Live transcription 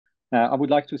I would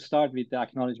like to start with the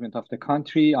acknowledgement of the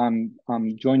country. I'm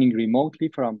joining remotely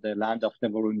from the land of the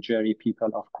Wurundjeri people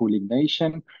of Kulin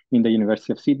Nation in the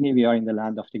University of Sydney. We are in the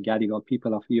land of the Gadigal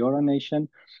people of Eora Nation.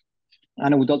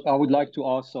 And I would like to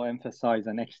also emphasize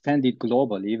and extend it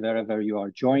globally, wherever you are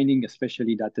joining,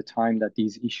 especially at the time that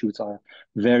these issues are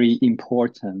very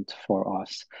important for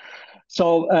us.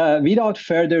 So without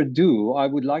further ado, I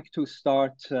would like to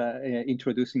start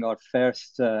introducing our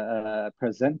first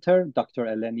presenter, Dr.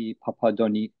 Eleni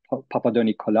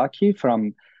Papadonikolaki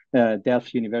from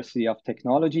Delft University of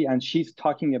Technology, and she's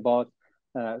talking about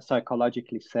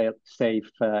psychologically safe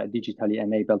digitally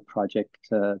enabled project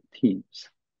teams.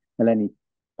 Eleni,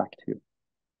 back to you.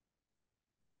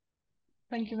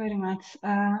 Thank you very much.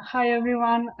 Hi,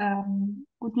 everyone.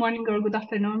 Good morning or good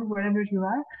afternoon, wherever you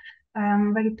are.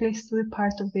 I'm very pleased to be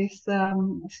part of this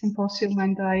symposium,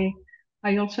 and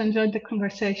I also enjoyed the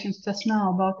conversations just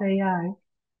now about AI.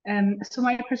 So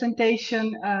my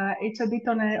presentation, it's a bit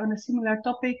on a similar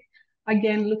topic,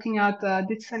 again, looking at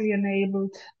digitally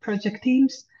enabled project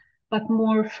teams, but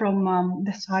more from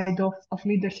the side of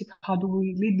leadership. How do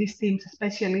we lead these teams,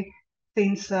 especially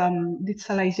since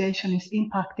digitalization is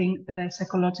impacting the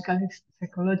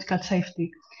psychological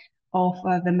safety of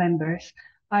the members.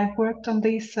 I've worked on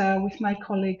this with my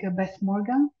colleague Beth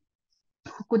Morgan,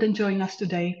 who couldn't join us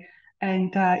today, and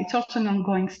it's also an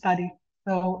ongoing study,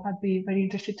 so I'd be very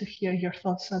interested to hear your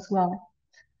thoughts as well.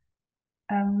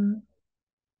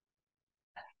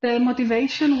 The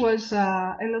motivation was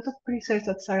a lot of research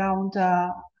that's around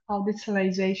how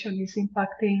digitalization is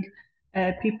impacting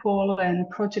people and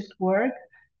project work.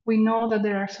 We know that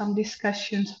there are some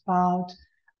discussions about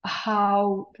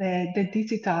how the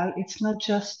digital, it's not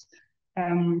just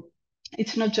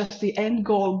the end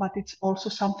goal, but it's also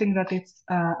something that it's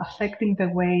affecting the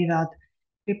way that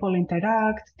people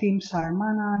interact, teams are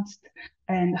managed,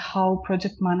 and how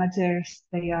project managers,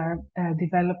 they are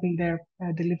developing their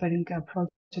delivering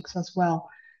projects as well.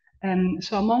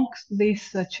 So amongst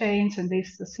these changes and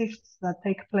these shifts that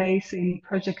take place in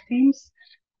project teams,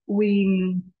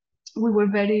 we were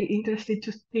very interested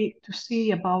to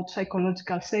see about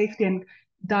psychological safety and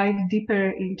dive deeper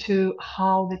into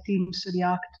how the teams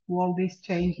react to all these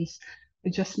changes we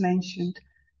just mentioned.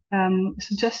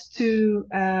 So just to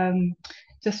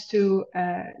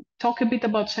talk a bit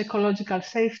about psychological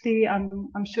safety,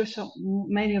 I'm sure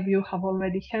many of you have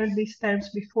already heard these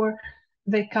terms before.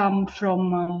 They come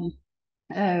from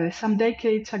some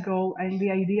decades ago, and the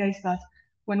idea is that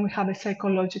when we have a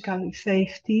psychologically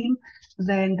safe team,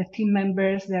 then the team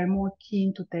members, they're more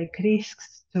keen to take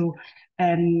risks, to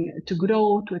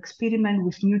grow, to experiment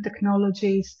with new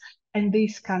technologies, and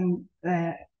this can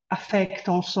affect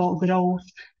also growth,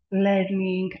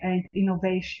 learning, and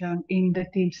innovation in the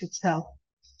teams itself.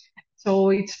 So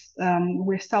it's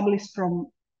we established from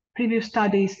previous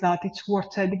studies that it's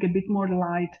worth shedding a bit more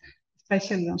light,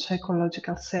 especially on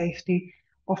psychological safety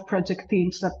of project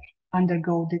teams that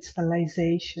undergo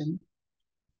digitalization.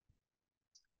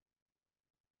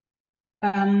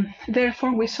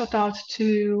 Therefore, we sought out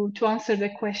to answer the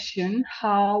question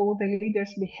how the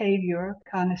leader's behavior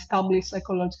can establish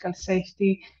psychological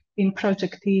safety in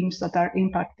project teams that are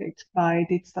impacted by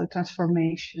digital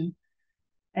transformation.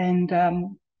 And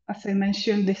as I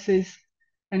mentioned, this is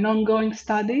an ongoing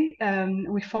study.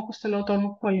 We focused a lot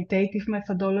on qualitative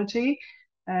methodology,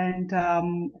 and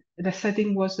the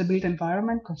setting was the built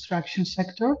environment construction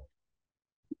sector.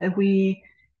 We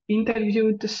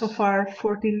interviewed so far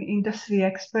 14 industry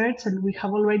experts, and we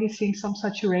have already seen some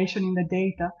saturation in the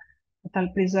data that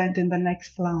I'll present in the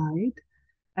next slide.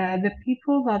 The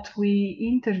people that we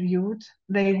interviewed,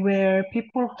 they were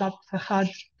people that had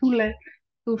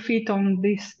two feet on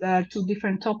these two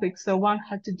different topics. So one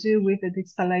had to do with the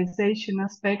digitalization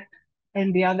aspect,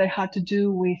 and the other had to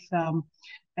do with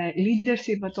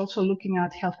leadership, but also looking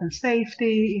at health and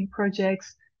safety in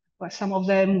projects. Some of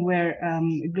them were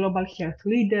global health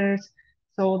leaders.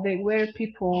 So they were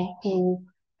people who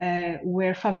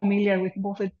were familiar with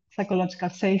both the psychological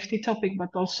safety topic,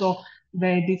 but also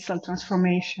the digital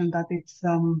transformation that it's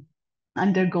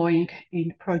undergoing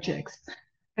in projects.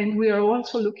 And we are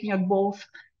also looking at both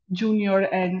junior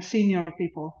and senior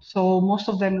people. So most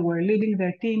of them were leading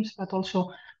their teams, but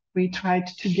also we tried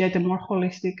to get a more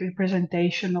holistic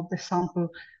representation of the sample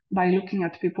by looking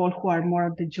at people who are more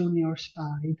at the junior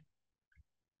side.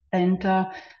 And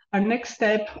our next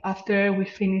step after we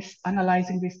finish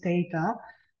analyzing this data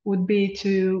would be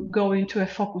to go into a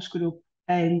focus group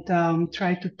and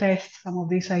try to test some of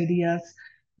these ideas,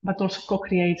 but also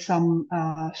co-create some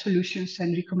solutions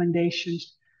and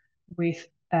recommendations with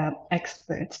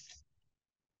experts.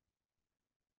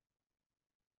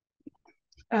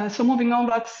 So moving on,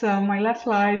 that's my last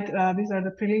slide. These are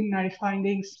the preliminary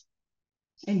findings,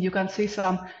 and you can see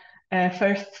some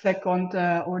first, second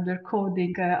order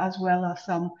coding, as well as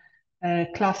some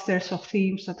clusters of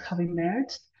themes that have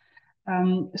emerged.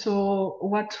 So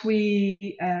what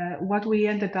we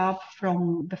ended up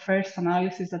from the first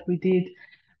analysis that we did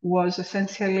was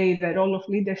essentially the role of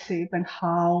leadership and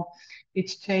how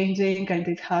it's changing, and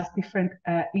it has different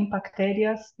impact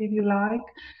areas, if you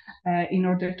like, in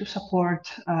order to support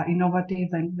innovative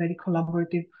and very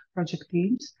collaborative project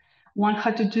teams. One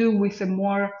had to do with a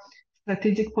more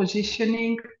strategic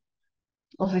positioning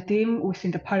of the team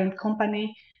within the parent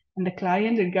company and the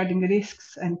client regarding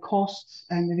risks and costs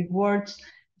and rewards,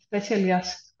 especially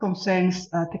as concerns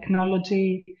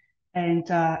technology and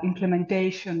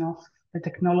implementation of the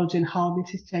technology and how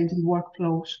this is changing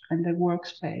workflows and the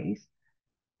workspace.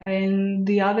 And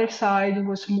the other side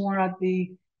was more at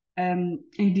the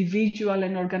individual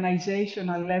and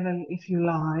organizational level, if you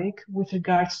like, with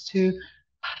regards to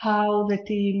how the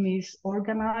team is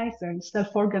organized and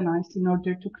self-organized in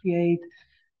order to create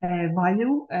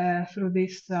value through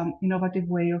this innovative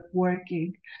way of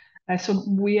working. So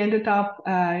we ended up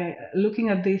looking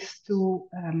at these two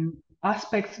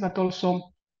aspects, but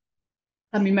also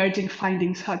some emerging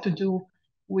findings had to do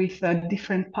with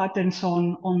different patterns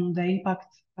on the impact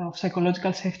of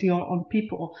psychological safety on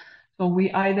people. So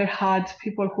we either had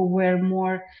people who were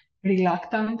more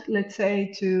reluctant, let's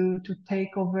say, to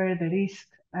take over the risk,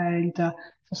 and so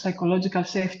psychological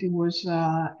safety was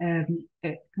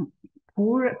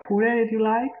poorer, if you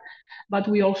like. But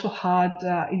we also had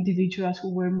individuals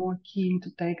who were more keen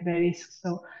to take the risk.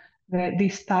 So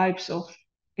these types of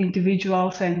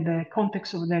individuals and the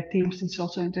context of their teams is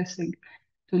also interesting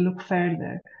to look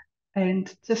further.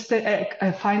 And just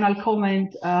a final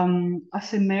comment,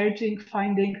 as emerging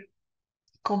finding,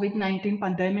 COVID-19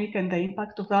 pandemic and the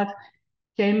impact of that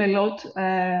came a lot,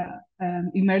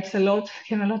 emerged a lot,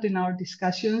 came a lot in our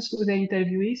discussions with the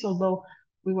interviewees, although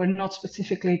we were not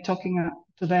specifically talking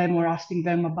to them or asking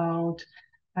them about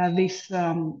this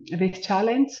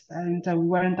challenge, and we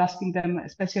weren't asking them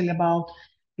especially about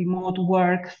remote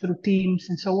work through Teams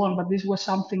and so on, but this was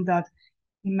something that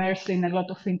emerged in a lot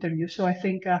of interviews. So I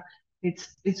think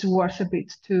it's worth a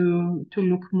bit to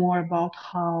look more about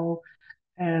how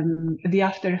the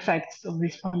after effects of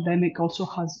this pandemic also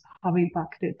have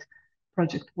impacted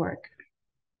project work.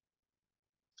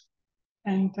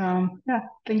 And yeah,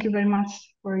 thank you very much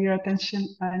for your attention,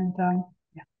 and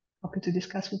yeah, happy to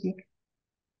discuss with you.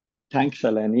 Thanks,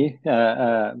 Eleni.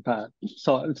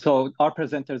 So our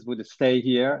presenters would stay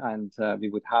here, and we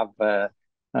would have a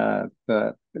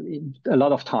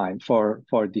lot of time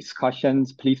for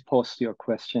discussions. Please post your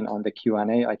question on the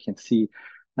Q&A. I can see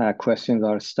questions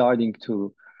are starting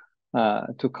to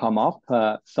come up.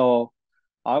 So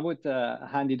I would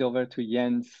hand it over to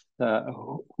Jens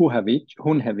Hunhevics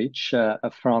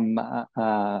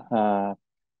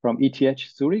from ETH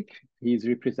Zurich. He's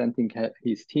representing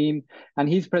his team, and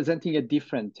he's presenting a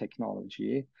different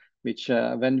technology, which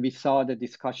when we saw the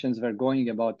discussions were going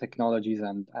about technologies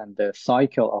and the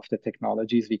cycle of the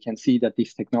technologies, we can see that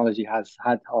this technology has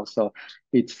had also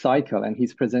its cycle, and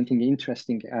he's presenting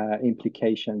interesting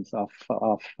implications of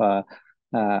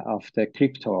the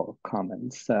crypto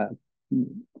commons.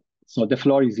 So the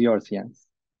floor is yours, Jens.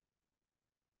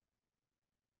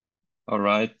 All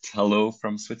right. Hello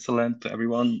from Switzerland to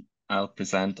everyone. I'll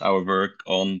present our work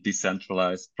on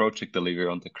decentralized project delivery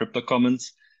on the crypto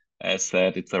commons. As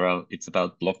said, it's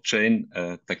about blockchain,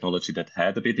 technology that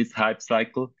had a bit its hype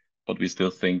cycle, but we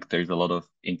still think there's a lot of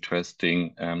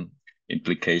interesting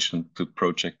implications to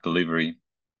project delivery.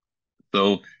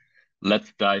 So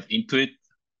let's dive into it.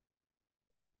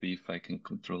 See if I can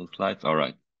control slides. All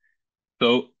right.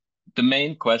 So the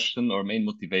main question or main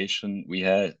motivation we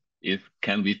had is,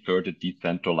 can we further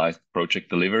decentralize project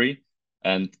delivery?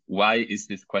 And why is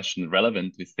this question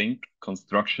relevant? We think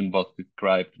construction was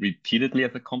described repeatedly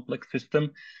as a complex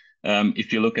system.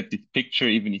 If you look at this picture,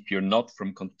 even if you're not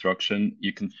from construction,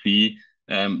 you can see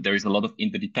there is a lot of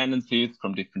interdependencies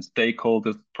from different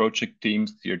stakeholders, project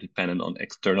teams. You're dependent on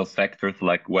external factors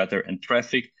like weather and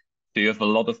traffic. So you have a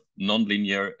lot of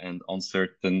nonlinear and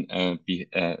uncertain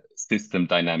system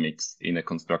dynamics in a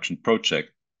construction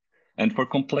project. And for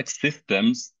complex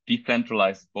systems,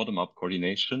 decentralized bottom-up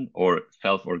coordination or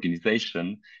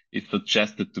self-organization is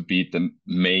suggested to be the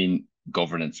main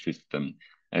governance system.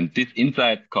 And this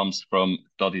insight comes from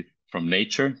studies from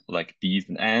nature, like bees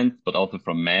and ants, but also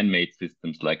from man-made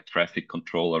systems like traffic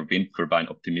control or wind turbine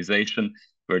optimization,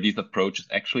 where these approaches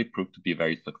actually prove to be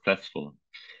very successful.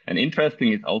 And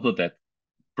interesting is also that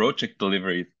project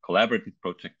deliveries, collaborative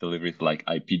project deliveries like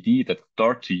IPD that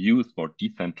start to use more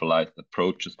decentralized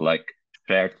approaches like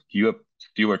shared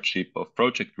stewardship of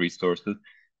project resources,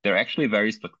 they're actually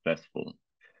very successful.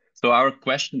 So our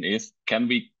question is, can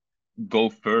we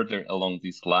go further along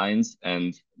these lines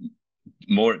and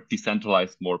more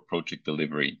decentralized, more project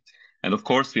delivery? And of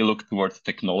course, we look towards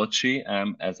technology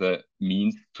as a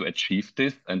means to achieve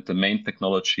this. And the main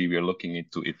technology we're looking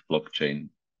into is blockchain.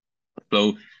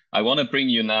 So I want to bring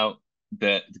you now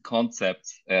the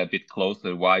concepts a bit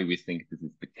closer, why we think this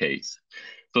is the case.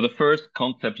 So the first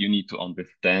concept you need to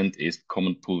understand is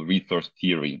common pool resource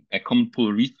theory. A common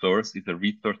pool resource is a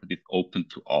resource that is open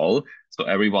to all, so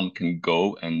everyone can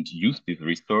go and use this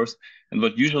resource. And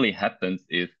what usually happens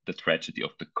is the tragedy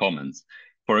of the commons.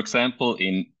 For example,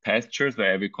 in pastures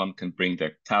where everyone can bring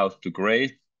their cows to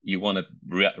graze, you want to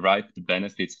reap the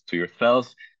benefits to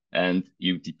yourself, and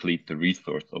you deplete the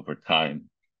resource over time.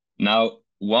 Now,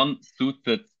 one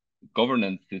suited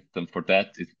governance system for that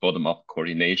is bottom-up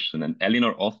coordination. And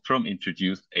Elinor Ostrom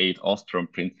introduced 8 Ostrom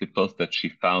principles that she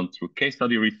found through case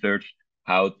study research,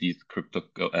 how these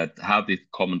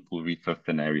common pool resource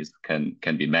scenarios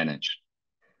can be managed.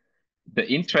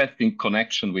 The interesting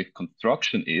connection with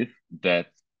construction is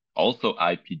that also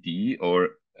IPD or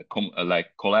like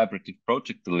collaborative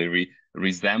project delivery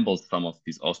resembles some of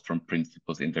these Ostrom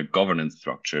principles in their governance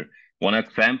structure. One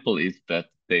example is that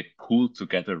they pool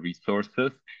together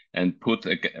resources and put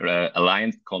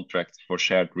alliance contracts for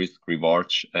shared risk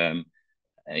rewards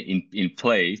in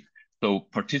place. So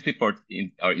participants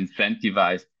are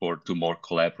incentivized to more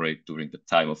collaborate during the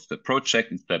time of the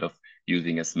project instead of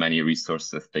using as many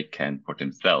resources as they can for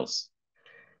themselves.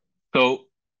 So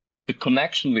the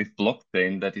connection with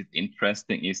blockchain that is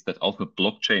interesting is that also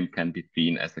blockchain can be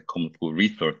seen as a common pool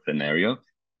resource scenario.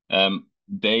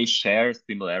 They share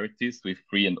similarities with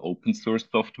free and open source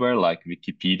software like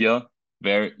Wikipedia,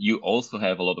 where you also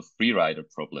have a lot of free rider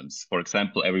problems. For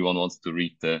example, everyone wants to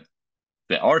read the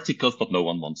articles, but no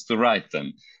one wants to write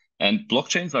them. And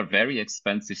blockchains are very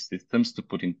expensive systems to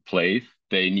put in place.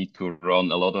 They need to run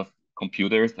a lot of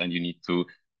computers, and you need to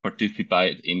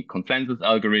participate in consensus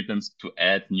algorithms to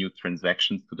add new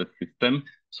transactions to the system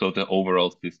so the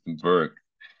overall system works.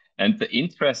 And the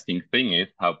interesting thing is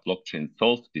how blockchain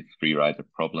solves this free rider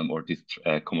problem or this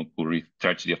common pool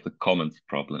tragedy of the commons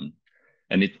problem.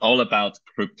 And it's all about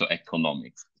crypto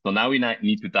economics. So now we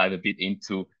need to dive a bit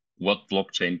into what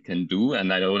blockchain can do.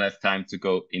 And I don't have time to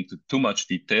go into too much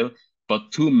detail,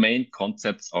 but 2 main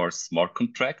concepts are smart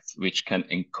contracts, which can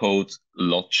encode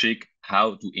logic,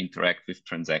 how to interact with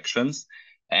transactions.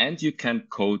 And you can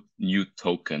code new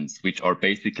tokens, which are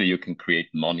basically you can create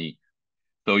money.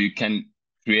 So you can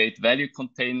create value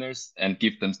containers and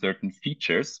give them certain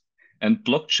features. And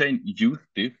blockchain use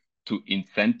this to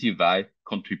incentivize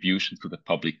contribution to the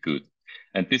public good.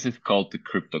 And this is called the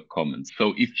crypto commons.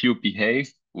 So if you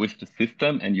behave with the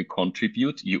system and you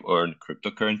contribute, you earn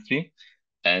cryptocurrency,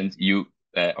 and you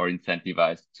are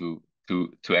incentivized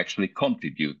to actually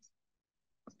contribute.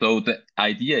 So the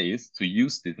idea is to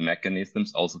use these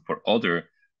mechanisms also for other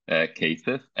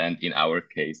cases, and in our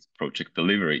case, project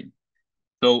delivery.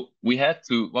 So we had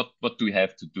to, what do we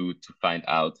have to do to find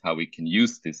out how we can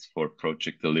use this for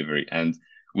project delivery? And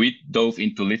we dove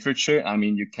into literature. I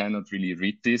mean, you cannot really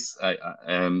read this.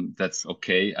 That's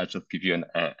okay. I'll just give you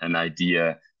an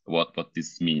idea what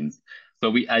this means. So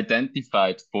we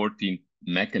identified 14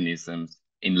 mechanisms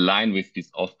in line with these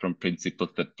Ostrom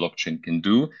principles that blockchain can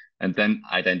do, and then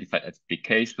identified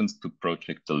applications to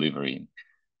project delivery.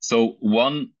 So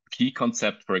one key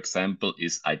concept, for example,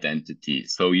 is identity.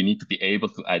 So you need to be able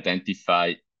to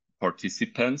identify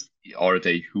participants, are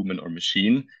they human or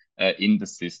machine, in the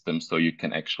system, so you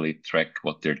can actually track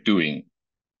what they're doing.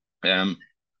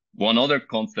 One other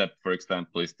concept, for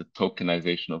example, is the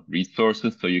tokenization of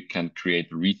resources. So you can create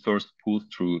resource pools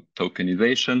through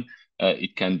tokenization.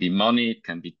 It can be money, it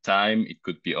can be time, it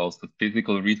could be also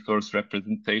physical resource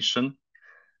representation.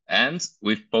 And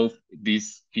with both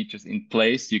these features in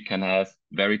place, you can have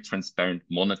very transparent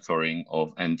monitoring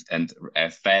of and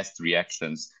fast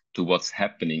reactions to what's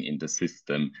happening in the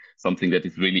system, something that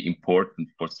is really important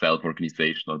for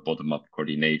self-organization or bottom-up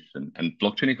coordination. And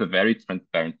blockchain is a very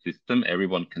transparent system.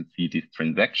 Everyone can see these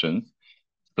transactions.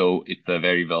 So it's a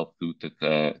very well-suited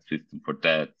system for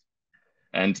that.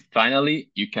 And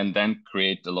finally, you can then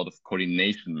create a lot of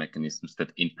coordination mechanisms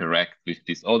that interact with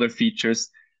these other features.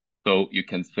 So you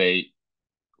can say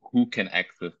who can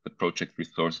access the project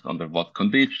resources under what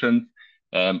conditions,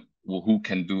 who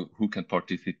can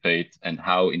participate and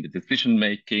how in the decision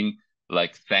making,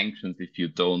 like sanctions if you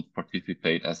don't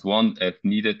participate as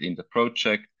needed in the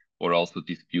project, or also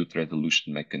dispute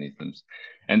resolution mechanisms.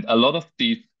 And a lot of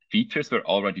these features were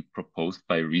already proposed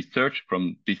by research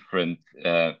from different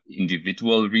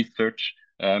individual research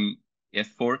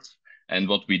efforts. And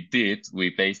what we did,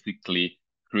 we basically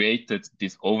created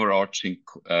this overarching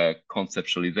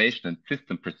conceptualization and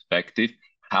system perspective,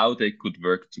 how they could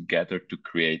work together to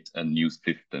create a new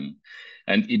system.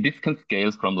 And this can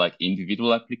scale from like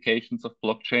individual applications of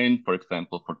blockchain, for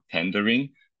example, for tendering,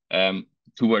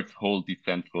 towards whole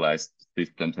decentralized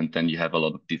systems. And then you have a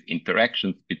lot of these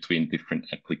interactions between different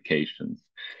applications.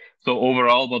 So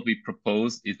overall, what we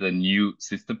propose is a new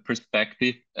system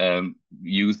perspective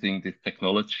using this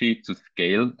technology to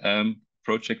scale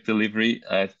project delivery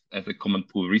as a common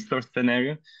pool resource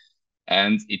scenario.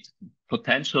 And it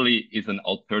potentially is an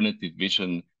alternative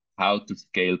vision how to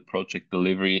scale project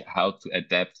delivery, how to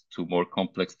adapt to more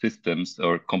complex systems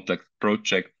or complex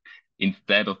projects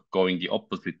instead of going the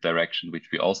opposite direction, which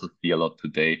we also see a lot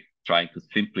today, trying to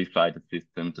simplify the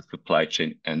system, the supply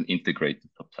chain, and integrate the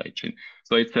supply chain.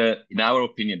 So it's, in our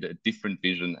opinion, a different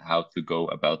vision how to go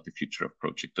about the future of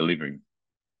project delivery.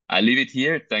 I leave it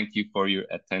here. Thank you for your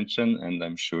attention, and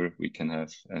I'm sure we can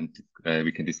have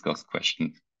we can discuss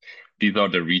questions. These are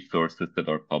the resources that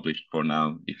are published for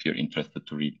now, if you're interested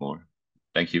to read more.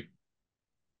 Thank you.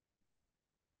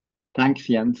 Thanks,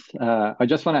 Jens. I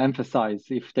just want to emphasize,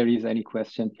 if there is any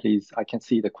question, please, I can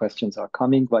see the questions are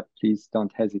coming, but please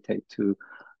don't hesitate to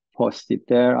post it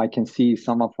there. I can see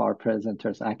some of our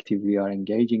presenters actively are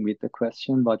engaging with the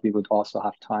question, but we would also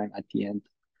have time at the end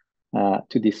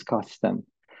to discuss them.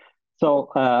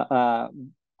 So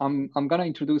I'm going to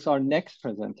introduce our next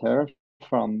presenter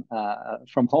from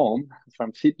home,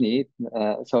 from Sydney.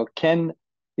 So Ken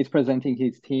is presenting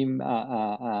his team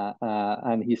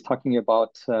and he's talking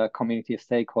about community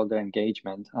stakeholder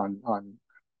engagement on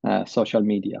social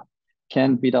media.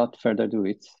 Ken, without further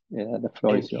ado, the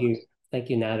floor is yours. Thank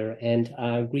you, Nader,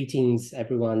 and greetings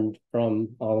everyone from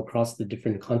all across the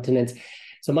different continents.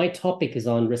 So my topic is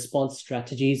on response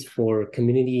strategies for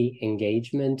community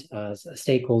engagement,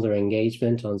 stakeholder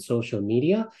engagement on social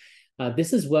media.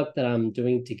 This is work that I'm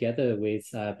doing together with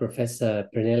Professor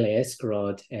Pernille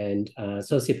Eskerod and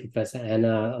Associate Professor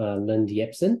Anna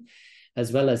Lund-Jepsen,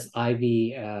 as well as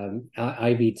Ivy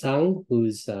Zhang,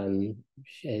 who's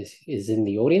is in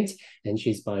the audience, and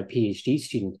she's my PhD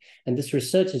student. And this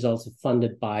research is also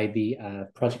funded by the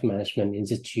Project Management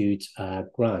Institute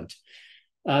grant.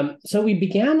 So we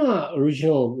began our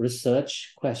original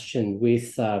research question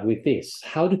with this: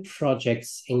 how do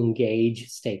projects engage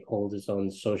stakeholders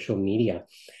on social media?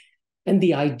 And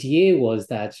the idea was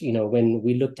that, you know, when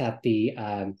we looked at the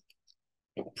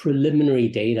preliminary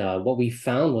data, what we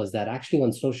found was that actually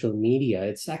on social media,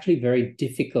 it's actually very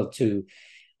difficult to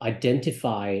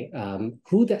identify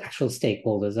who the actual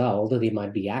stakeholders are. Although they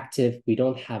might be active, we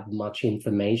don't have much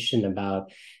information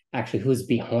about actually who's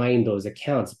behind those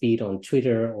accounts, be it on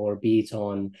Twitter or be it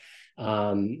on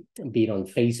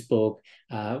Facebook.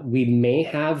 We may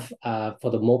have, for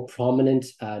the more prominent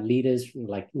leaders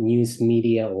like news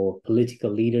media or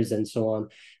political leaders and so on,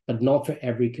 but not for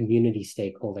every community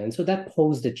stakeholder. And so that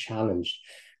posed a challenge.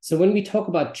 So when we talk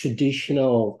about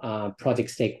traditional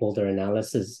project stakeholder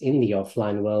analysis in the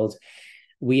offline world,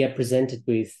 we are presented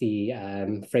with the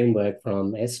framework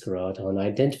from Eskerod on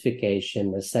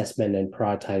identification, assessment, and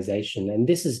prioritization. And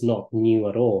this is not new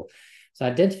at all. So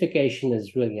identification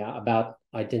is really about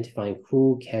identifying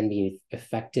who can be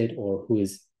affected or who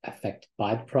is affected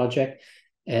by the project.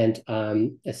 And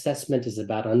assessment is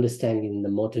about understanding the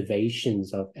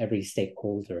motivations of every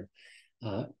stakeholder,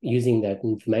 using that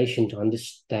information to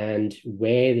understand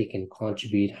where they can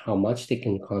contribute, how much they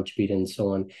can contribute, and so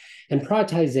on. And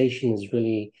prioritization is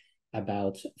really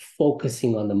about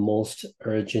focusing on the most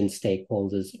urgent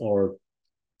stakeholders, or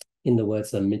in the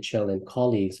words of Mitchell and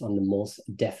colleagues, on the most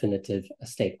definitive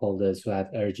stakeholders who have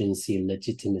urgency,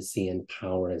 legitimacy, and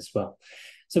power as well.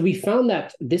 So we found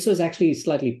that this was actually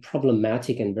slightly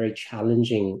problematic and very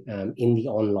challenging in the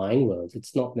online world.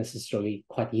 It's not necessarily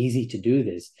quite easy to do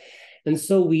this. And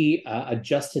so we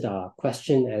adjusted our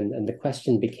question, and the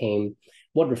question became,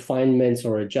 what refinements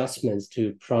or adjustments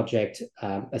to project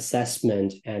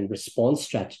assessment and response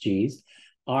strategies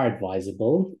are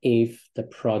advisable if the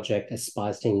project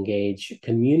aspires to engage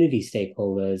community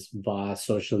stakeholders via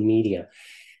social media?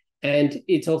 And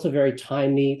it's also very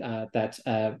timely that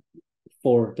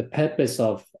for the purpose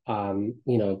of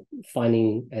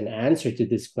finding an answer to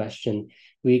this question,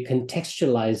 we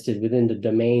contextualized it within the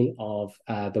domain of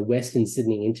the Western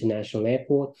Sydney International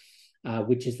Airport,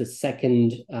 which is the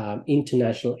second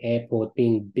international airport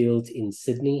being built in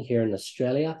Sydney here in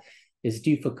Australia. Is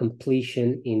due for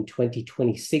completion in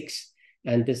 2026.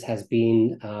 And this has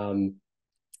been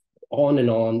on and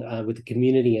on with the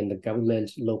community and the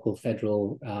government, local,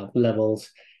 federal levels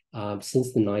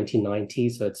since the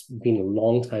 1990s. So it's been a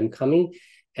long time coming,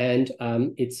 and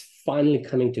it's finally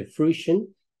coming to fruition.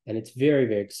 And it's very,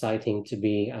 very exciting to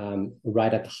be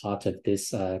right at the heart of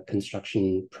this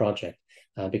construction project,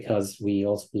 because we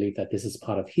also believe that this is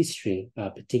part of history,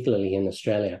 particularly in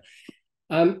Australia.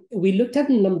 We looked at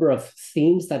a number of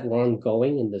themes that were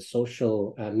ongoing in the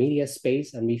social media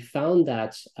space, and we found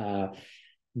that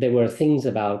there were things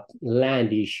about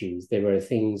land issues. There were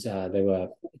things, there were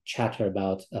chatter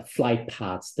about flight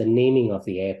paths, the naming of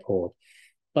the airport.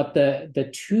 But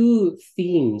the two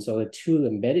themes, or the two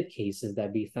embedded cases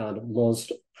that we found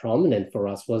most prominent for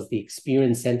us, was the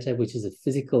experience center, which is a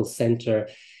physical center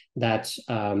that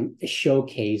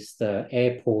showcased the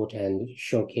airport and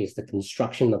showcased the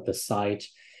construction of the site.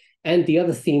 And the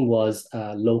other theme was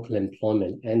local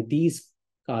employment. And these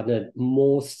garnered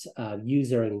most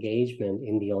user engagement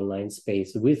in the online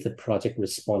space, with the project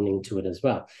responding to it as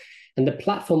well. And the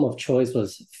platform of choice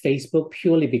was Facebook,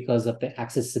 purely because of the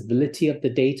accessibility of the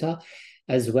data,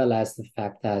 as well as the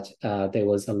fact that there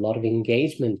was a lot of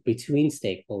engagement between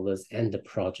stakeholders and the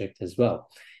project as well.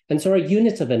 And so our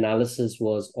unit of analysis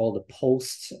was all the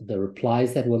posts, the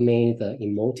replies that were made, the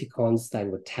emoticons that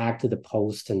were tagged to the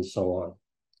post, and so on.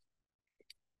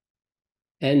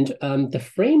 And the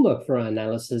framework for our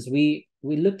analysis, we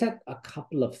looked at a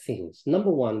couple of things.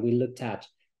 Number one, we looked at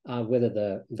whether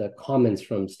the comments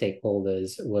from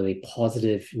stakeholders were they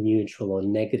positive, neutral, or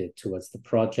negative towards the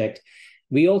project.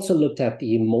 We also looked at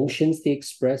the emotions they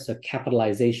express, so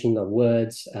capitalization of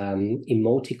words,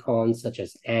 emoticons such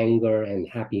as anger and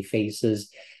happy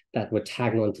faces that were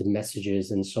tagged onto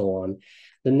messages, and so on.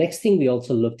 The next thing we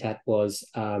also looked at was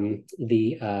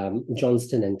the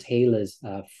Johnston and Taylor's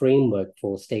framework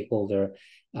for stakeholder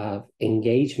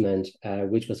engagement,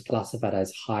 which was classified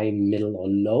as high, middle, or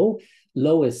low.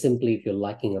 Low is simply if you're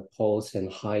liking a post, and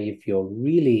high if you're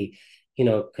really,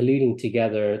 colluding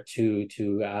together to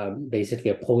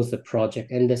basically oppose the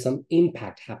project, and there's some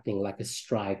impact happening, like a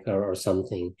strike or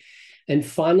something. And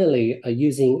finally,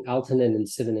 using Altonen and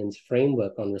Sivanen's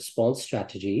framework on response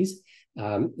strategies,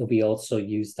 we also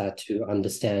use that to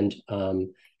understand,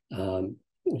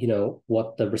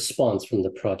 what the response from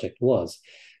the project was.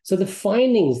 So the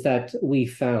findings that we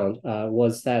found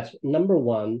was that, number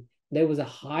one, there was a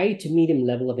high to medium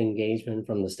level of engagement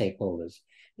from the stakeholders.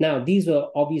 Now, these were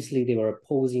obviously, they were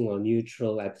opposing or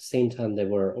neutral. At the same time, there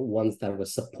were ones that were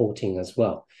supporting as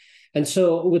well. And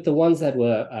so with the ones that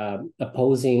were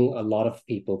opposing, a lot of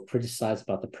people criticized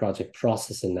about the project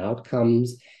process and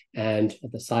outcomes and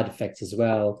the side effects as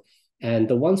well. And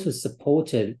the ones who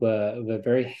supported were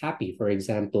very happy, for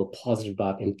example, positive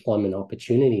about employment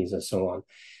opportunities and so on.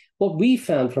 What we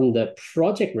found from the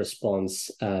project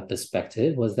response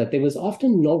perspective was that there was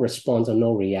often no response or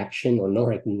no reaction or no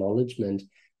acknowledgement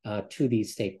to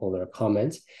these stakeholder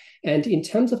comments. And in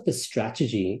terms of the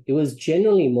strategy, it was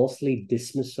generally mostly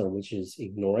dismissal, which is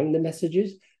ignoring the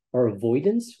messages, or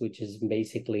avoidance, which is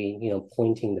basically,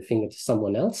 pointing the finger to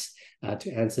someone else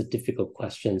to answer difficult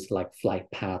questions like flight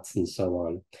paths and so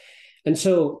on. And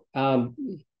so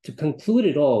to conclude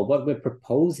it all, what we're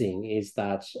proposing is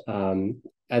that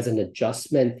as an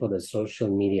adjustment for the social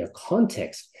media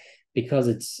context, because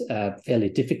it's fairly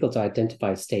difficult to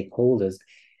identify stakeholders,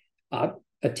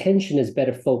 attention is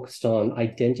better focused on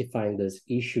identifying those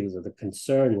issues or the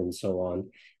concerns and so on.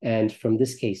 And from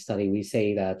this case study, we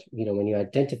say that, when you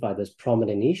identify those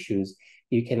prominent issues,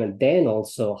 you can then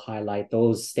also highlight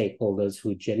those stakeholders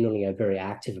who generally are very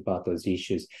active about those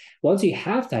issues. Once you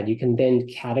have that, you can then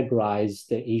categorize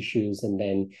the issues, and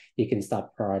then you can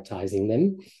start prioritizing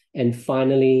them. And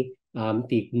finally,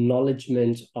 the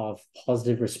acknowledgement of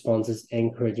positive responses,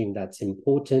 encouraging that's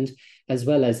important, as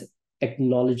well as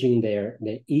acknowledging their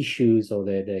issues or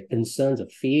their concerns or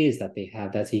fears that they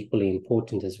have, that's equally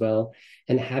important as well.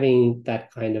 And having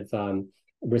that kind of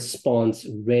response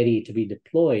ready to be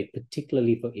deployed,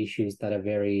 particularly for issues that are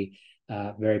very,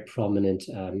 very prominent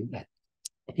at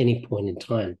any point in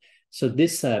time. So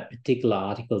this particular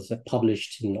article is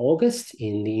published in August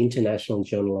in the International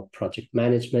Journal of Project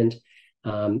Management.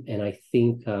 And I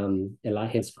think Eli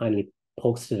has finally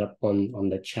posted up on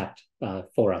the chat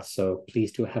for us. So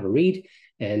please do have a read,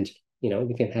 and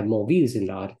we can have more views in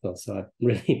the article. So I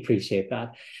really appreciate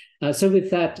that. So with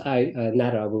that,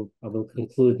 Nader, I will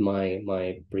conclude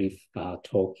my brief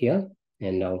talk here,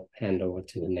 and I'll hand over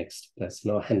to the next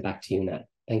person. I'll hand back to you, Nader.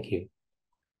 Thank you.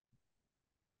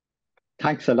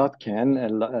 Thanks a lot,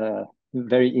 Ken.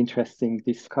 Very interesting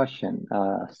discussion,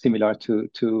 similar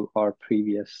to our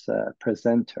previous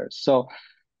presenters. So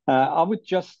I would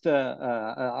just,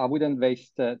 I wouldn't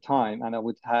waste time, and I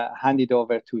would hand it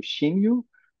over to Xinyue,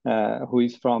 who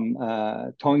is from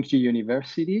Tongji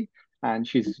University, and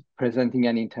she's presenting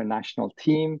an international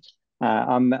team.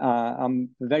 I'm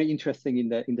very interested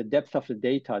in the depth of the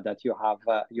data that you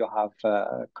have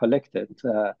collected.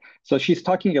 So she's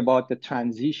talking about the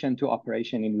transition to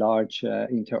operation in large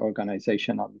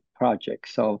inter-organizational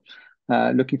projects. So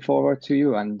looking forward to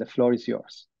you, and the floor is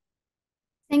yours.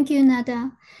 Thank you,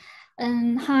 Nader.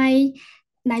 Hi,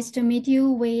 nice to meet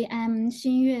you. We am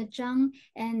Xinyue Zhang,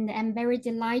 and I'm very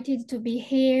delighted to be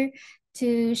here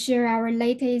to share our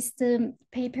latest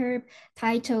paper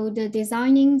titled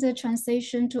Designing the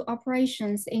Transition to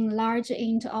Operations in Large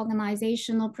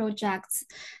Inter-Organizational Projects,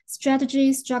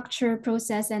 Strategy, Structure,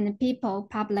 Process, and People,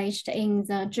 published in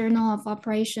the Journal of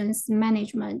Operations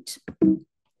Management.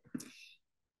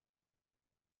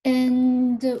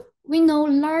 And we know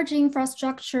large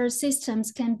infrastructure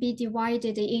systems can be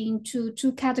divided into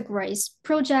two categories,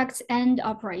 projects and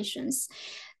operations.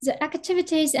 The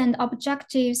activities and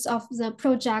objectives of the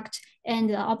project and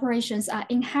the operations are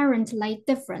inherently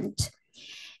different.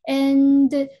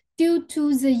 And due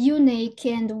to the unique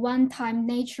and one-time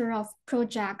nature of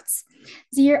projects,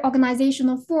 their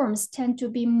organizational forms tend to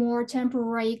be more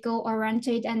temporary,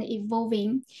 goal-oriented, and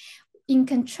evolving. In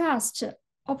contrast,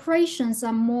 operations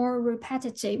are more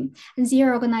repetitive, and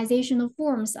their organizational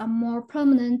forms are more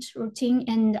permanent, routine,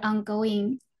 and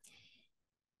ongoing.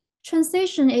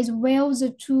 Transition is where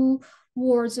the two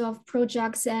worlds of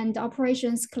projects and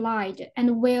operations collide,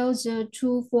 and where the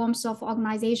two forms of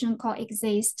organization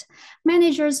coexist.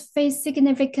 Managers face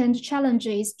significant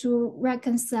challenges to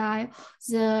reconcile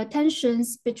the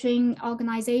tensions between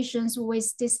organizations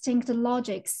with distinct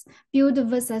logics, build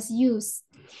versus use,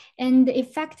 and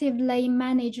effectively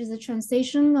manage the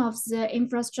transition of the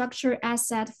infrastructure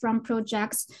asset from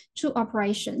projects to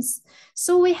operations.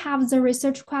 So we have the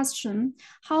research question,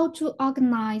 how to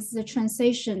organize the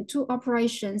transition to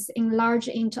operations in large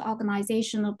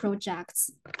inter-organizational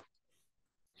projects.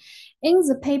 In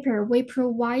the paper, we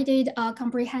provided a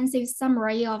comprehensive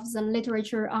summary of the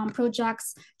literature on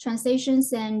projects,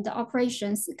 transitions, and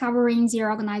operations, covering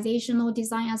their organizational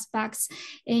design aspects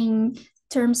in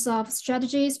terms of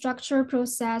strategy, structure,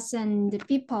 process, and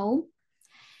people.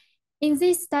 In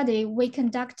this study, we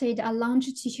conducted a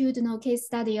longitudinal case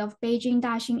study of Beijing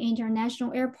Daxing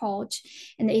International Airport,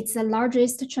 and it's the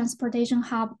largest transportation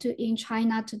hub in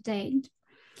China to date.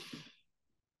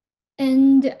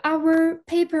 And our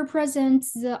paper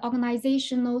presents the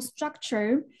organizational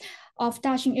structure of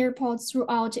Daxing Airport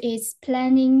throughout its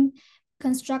planning,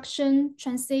 construction,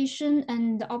 transition,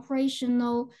 and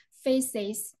operational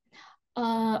phases,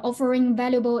 offering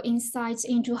valuable insights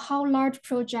into how large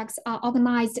projects are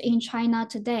organized in China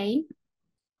today.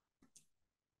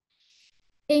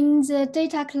 In the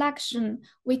data collection,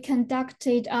 we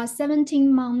conducted a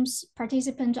 17-month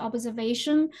participant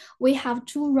observation. We have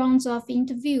 2 rounds of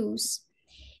interviews,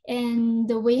 and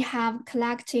we have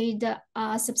collected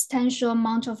a substantial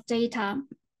amount of data.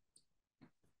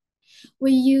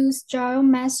 We use GILE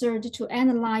method to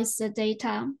analyze the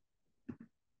data.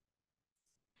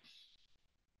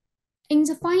 In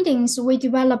the findings, we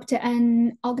developed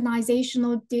an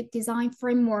organizational design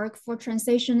framework for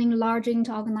transitioning large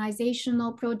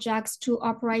inter-organizational projects to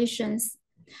operations.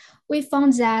 We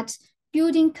found that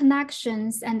building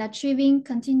connections and achieving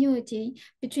continuity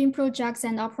between projects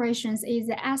and operations is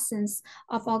the essence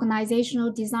of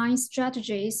organizational design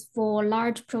strategies for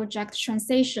large project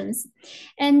transitions.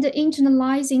 And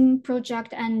internalizing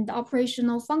project and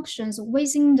operational functions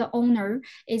within the owner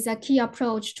is a key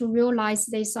approach to realize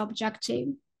this objective.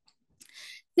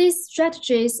 These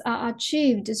strategies are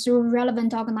achieved through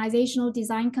relevant organizational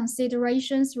design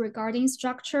considerations regarding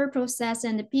structure, process,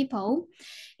 and people.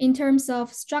 In terms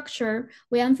of structure,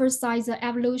 we emphasize the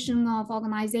evolution of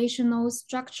organizational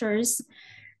structures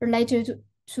related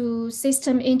to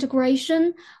system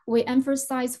integration. We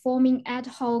emphasize forming ad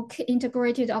hoc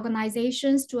integrated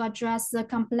organizations to address the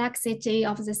complexity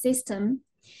of the system.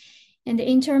 And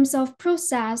in terms of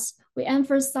process, we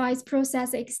emphasize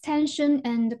process extension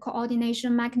and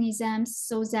coordination mechanisms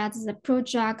so that the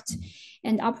project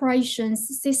and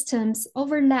operations systems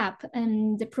overlap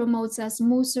and promotes a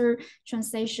smoother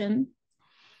transition.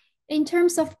 In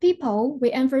terms of people,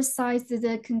 we emphasize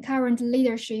the concurrent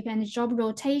leadership and job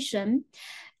rotation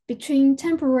between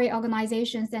temporary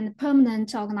organizations and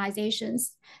permanent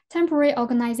organizations. Temporary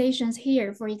organizations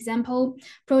here, for example,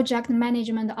 project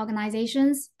management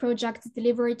organizations, project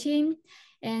delivery team,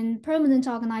 and permanent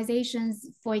organizations,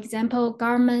 for example,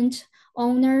 government,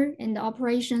 owner, and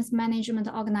operations management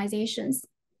organizations.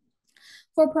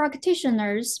 For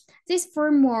practitioners, this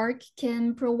framework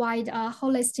can provide a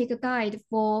holistic guide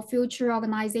for future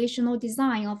organizational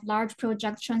design of large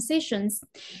project transitions.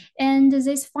 And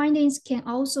these findings can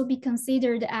also be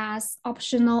considered as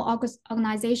optional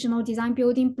organizational design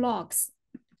building blocks.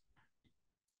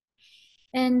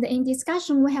 And in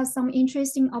discussion, we have some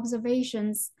interesting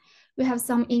observations. We have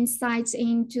some insights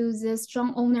into the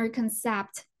strong owner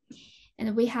concept.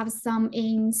 And we have some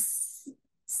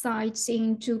insights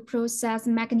into process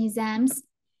mechanisms.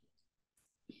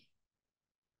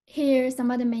 Here,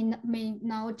 somebody may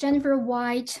know Jennifer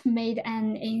White made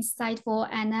an insightful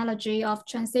analogy of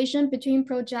transition between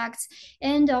projects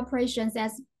and operations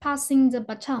as passing the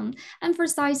baton,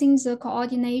 emphasizing the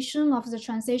coordination of the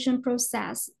transition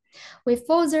process. We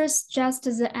further suggest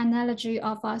the analogy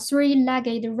of a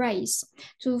three-legged race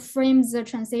to frame the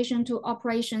transition to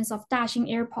operations of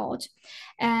Daxing Airport,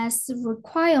 as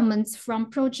requirements from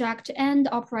project and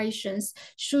operations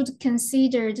should be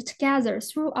considered together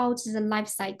throughout the life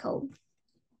cycle.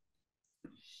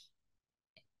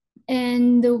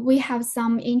 And we have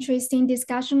some interesting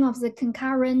discussion of the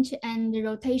concurrent and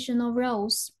rotational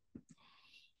roles.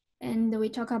 And we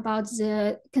talk about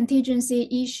the contingency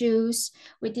issues.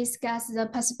 We discuss the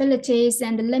possibilities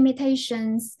and the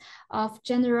limitations of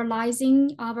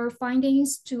generalizing our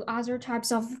findings to other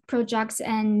types of projects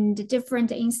and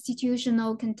different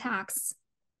institutional contexts.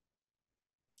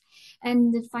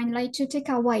 And finally, two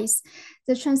takeaways.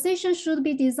 The transition should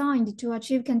be designed to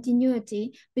achieve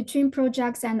continuity between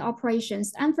projects and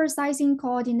operations, emphasizing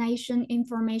coordination,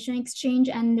 information exchange,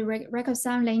 and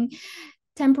reconciling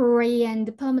temporary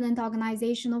and permanent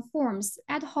organizational forms.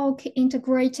 Ad hoc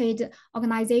integrated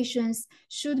organizations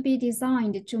should be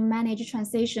designed to manage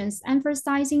transitions,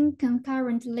 emphasizing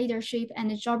concurrent leadership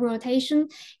and job rotation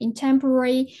in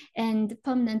temporary and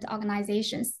permanent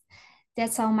organizations.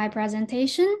 That's all my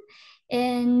presentation.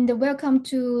 And welcome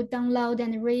to download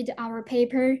and read our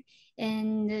paper.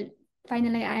 And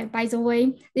finally, by the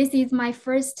way, this is my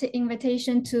first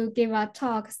invitation to give a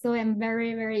talk, so I'm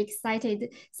very, very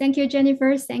excited. Thank you,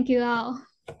 Jennifer. Thank you all.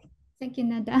 Thank you,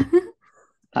 Nader.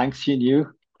 Thanks,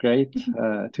 Xinyue. Great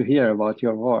to hear about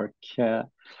your work.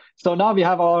 So now we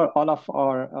have all of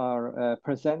our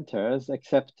presenters,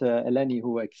 except Eleni,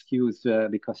 who excused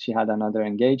because she had another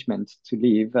engagement to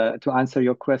leave, to answer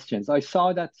your questions. I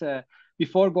saw that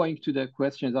before going to the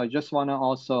questions, I just want to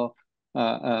also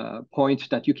point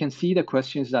that you can see the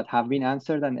questions that have been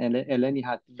answered, and Eleni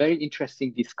had very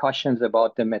interesting discussions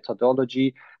about the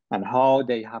methodology and how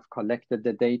they have collected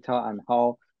the data and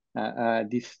how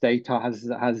this data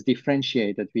has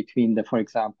differentiated between the, for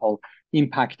example,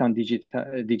 impact on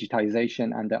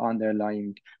digitization and the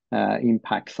underlying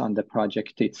impacts on the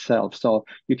project itself. So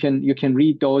you can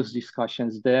read those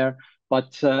discussions there.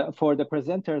 But for the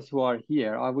presenters who are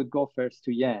here, I would go first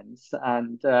to Jens.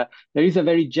 And there is a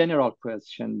very general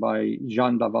question by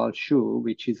Jean-Laval-Chou,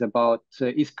 which is about,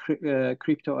 is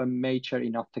crypto a mature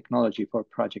enough technology for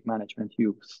project management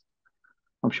use?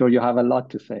 I'm sure you have a lot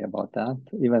to say about that,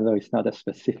 even though it's not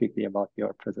specifically about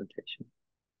your presentation.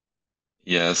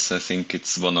 Yes, I think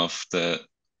it's one of the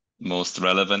most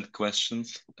relevant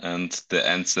questions. And the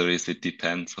answer is it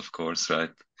depends, of course,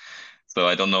 right? So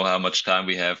I don't know how much time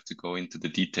we have to go into the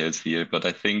details here, but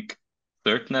I think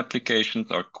certain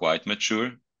applications are quite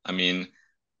mature. I mean,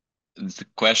 the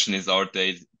question is, are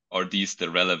these the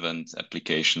relevant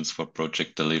applications for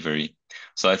project delivery?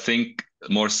 So I think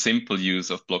more simple use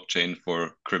of blockchain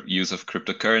for use of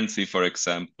cryptocurrency, for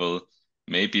example,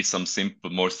 maybe some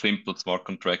more simple smart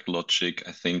contract logic,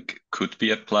 I think could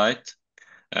be applied.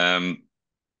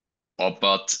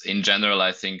 But in general,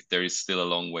 I think there is still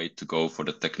a long way to go for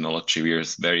the technology. We are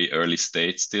very early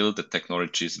stage still. The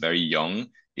technology is very young.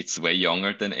 It's way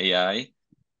younger than AI.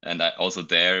 And also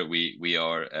there, we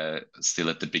are still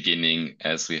at the beginning,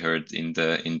 as we heard in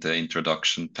the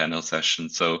introduction panel session.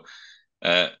 So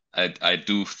I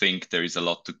do think there is a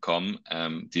lot to come.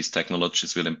 These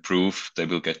technologies will improve. They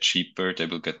will get cheaper. They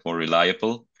will get more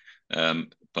reliable.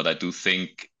 But I do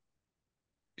think,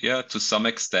 yeah, to some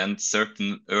extent,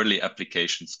 certain early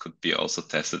applications could be also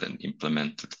tested and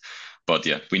implemented. But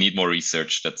yeah, we need more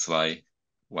research. That's why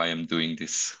I'm doing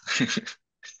this.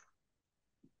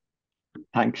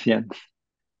 Thanks, Jens.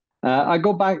 For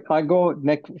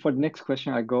the next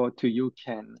question, I go to you,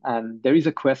 Ken. And there is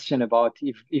a question about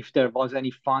if there was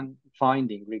any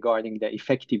finding regarding the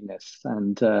effectiveness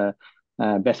and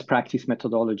best practice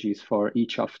methodologies for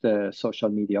each of the social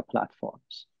media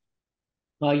platforms.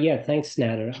 Yeah, thanks,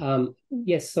 Nader.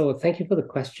 Yes, so thank you for the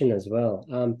question as well.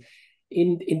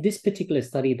 in this particular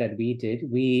study that we did,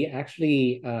 we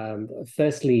actually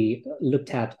firstly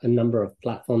looked at a number of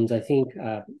platforms. I think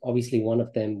obviously one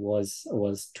of them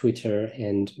was Twitter,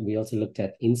 and we also looked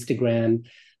at Instagram.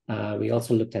 We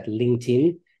also looked at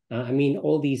LinkedIn. I mean,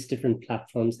 all these different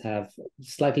platforms have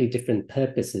slightly different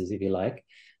purposes, if you like.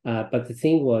 But the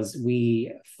thing was,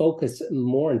 we focused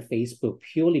more on Facebook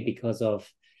purely because of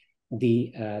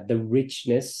the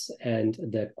richness and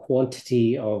the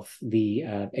quantity of the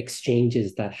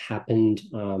exchanges that happened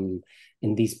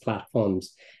in these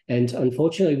platforms. And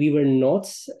unfortunately, we were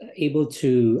not able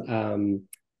to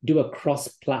do a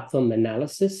cross-platform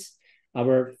analysis.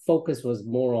 Our focus was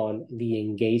more on the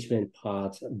engagement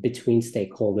part between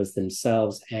stakeholders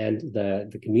themselves and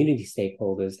the community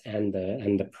stakeholders and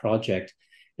the project.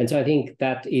 And so I think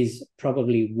that is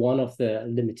probably one of the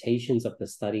limitations of the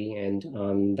study,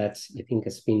 and that's, I think,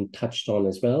 has been touched on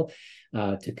as well,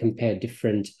 to compare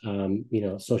different,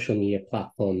 social media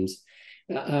platforms.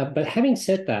 But having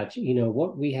said that,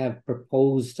 what we have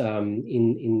proposed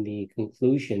in the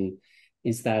conclusion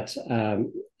is that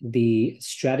the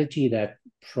strategy that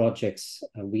projects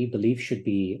we believe should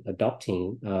be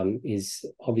adopting is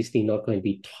obviously not going to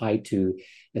be tied to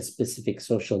a specific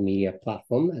social media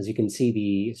platform. As you can see,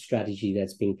 the strategy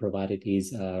that's being provided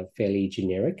is fairly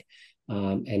generic,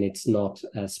 and it's not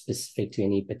specific to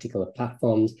any particular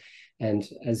platforms. And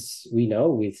as we know,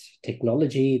 with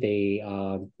technology, they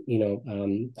are,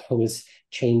 always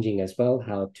changing as well.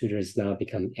 How Twitter has now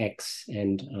become X,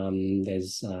 and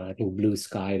there's, I think, Blue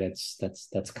Sky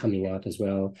that's coming out as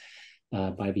well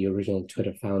by the original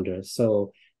Twitter founder.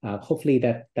 So hopefully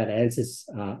that answers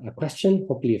a question.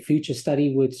 Hopefully, a future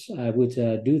study would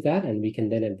do that, and we can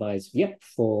then advise, yep,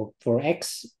 for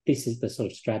X, this is the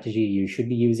sort of strategy you should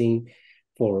be using.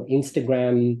 For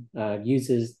Instagram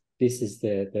users, this is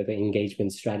the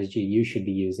engagement strategy you should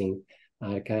be using.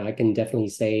 I can definitely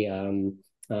say I'm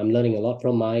learning a lot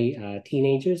from my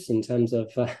teenagers in terms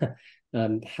of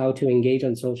how to engage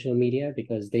on social media,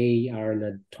 because they are on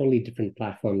a totally different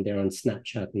platform. They're on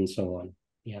Snapchat and so on.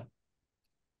 Yeah.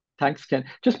 Thanks, Ken.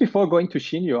 Just before going to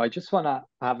Xinyue, I just want to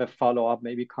have a follow-up,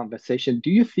 maybe conversation.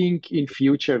 Do you think in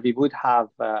future we would have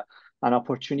an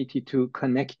opportunity to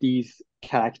connect these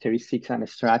characteristics and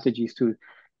strategies to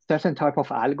certain type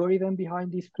of algorithm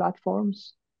behind these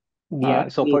platforms? Yeah.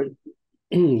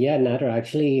 Yeah, Nader,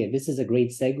 actually, this is a great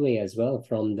segue as well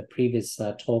from the previous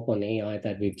talk on AI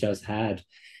that we've just had.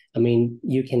 I mean,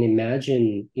 you can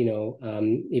imagine,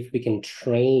 if we can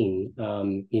train,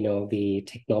 the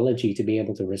technology to be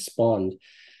able to respond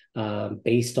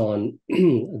based on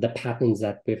the patterns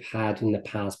that we've had in the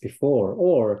past before,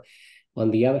 or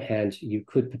on the other hand, you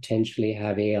could potentially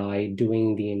have AI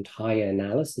doing the entire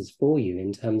analysis for you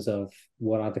in terms of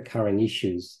what are the current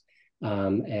issues,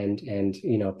 and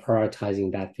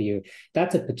prioritizing that for you.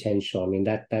 That's a potential. I mean,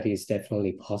 that is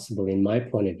definitely possible in my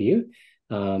point of view,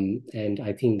 and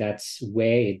I think that's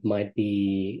where it might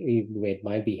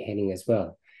be heading as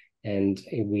well. And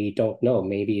we don't know.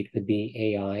 Maybe it could be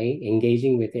AI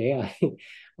engaging with AI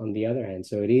on the other hand.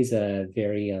 So it is a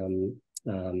very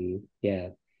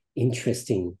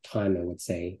interesting time, I would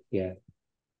say. Yeah.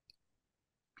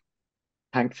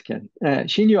 Thanks, Ken.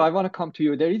 Xinyue, I want to come to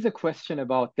you. There is a question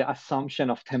about the assumption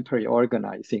of temporary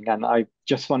organizing, and I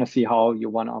just want to see how you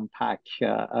want to unpack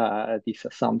this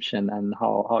assumption and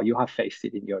how you have faced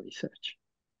it in your research.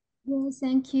 Yes,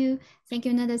 thank you,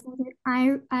 Nader.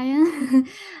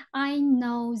 I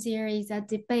know there is a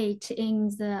debate in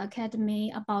the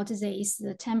academy about this,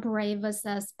 the temporary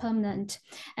versus permanent,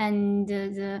 and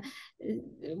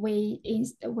we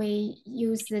use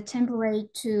the temporary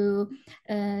to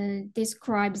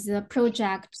describe the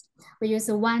project. We use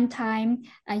a one-time,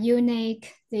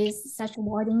 unique, such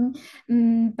wording,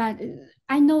 but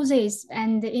I know this,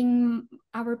 and in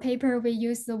our paper we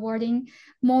use the wording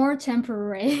more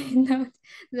temporary, not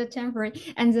the temporary,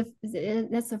 and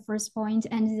that's the first point.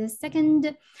 And the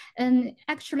second,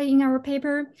 actually in our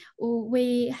paper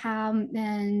we have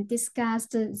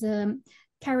discussed the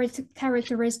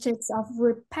characteristics of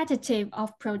repetitive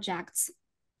of projects.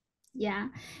 Yeah,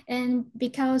 and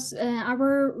because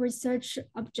our research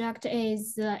object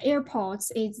is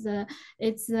airports, it's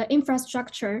the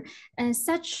infrastructure, and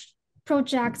such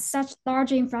projects, such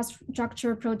large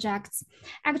infrastructure projects,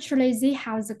 actually they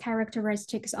have the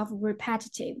characteristics of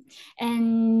repetitive,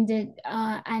 and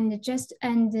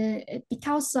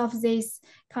because of this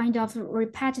kind of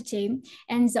repetitive,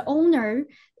 and the owner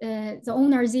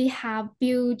they have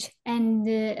built and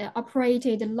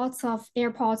operated lots of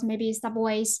airports, maybe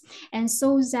subways, and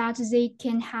so that they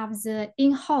can have the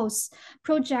in-house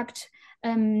project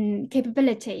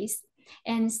capabilities,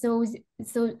 and so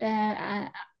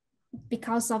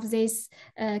because of this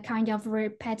kind of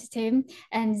repetitive,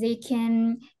 and they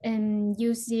can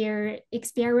use their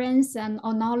experience and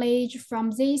or knowledge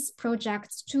from these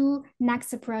projects to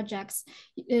next projects.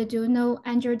 Do you know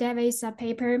Andrew Davis'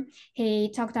 paper?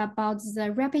 He talked about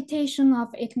the repetition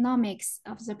of economics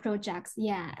of the projects.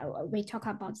 Yeah, we talk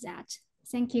about that.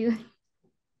 Thank you.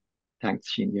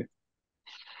 Thanks, Xinyue.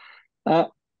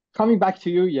 Coming back to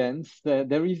you, Jens,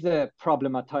 there is a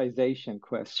problematization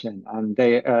question, and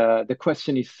the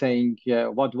question is saying,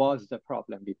 what was the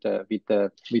problem with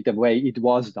the way it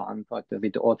was done, but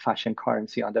with the old-fashioned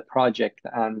currency on the project?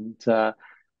 And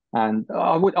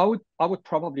I would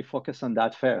probably focus on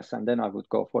that first, and then I would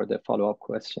go for the follow-up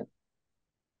question.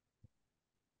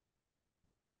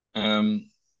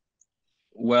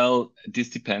 Well, this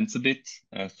depends a bit.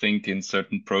 I think in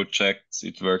certain projects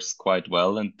it works quite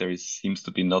well, and seems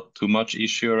to be not too much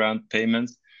issue around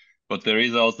payments. But there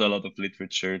is also a lot of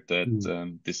literature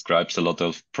that describes a lot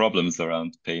of problems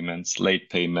around payments, late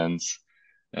payments,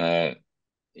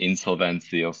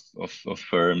 insolvency of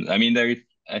firms. I mean,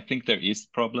 I think there is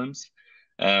problems,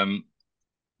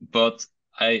 but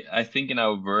I think in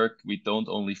our work we don't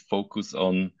only focus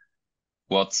on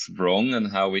what's wrong and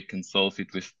how we can solve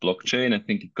it with blockchain. I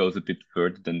think it goes a bit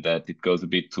further than that. It goes a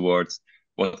bit towards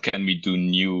what can we do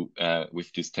new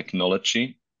with this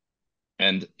technology.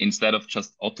 And instead of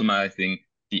just optimizing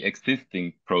the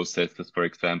existing processes, for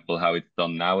example, how it's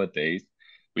done nowadays,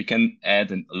 we can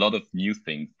add a lot of new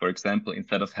things. For example,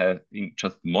 instead of having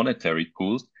just monetary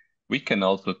pools, we can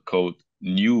also code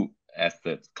new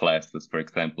asset classes. For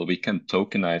example, we can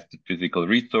tokenize the physical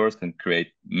resource and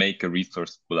make a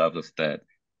resource pool out of that.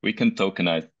 We can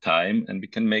tokenize time and we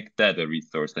can make that a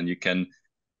resource. And you can,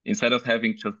 instead of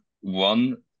having just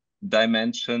one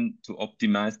dimension to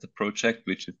optimize the project,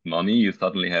 which is money, you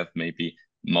suddenly have maybe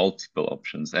multiple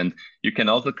options. And you can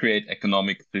also create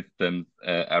economic systems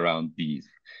around these.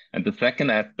 And the second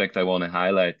aspect I want to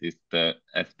highlight is the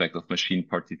aspect of machine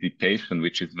participation,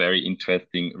 which is very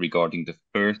interesting regarding the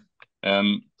first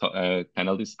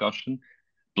panel discussion.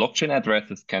 Blockchain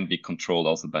addresses can be controlled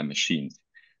also by machines.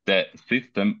 The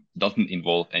system doesn't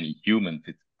involve any humans,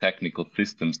 it's technical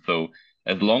systems. So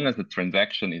as long as the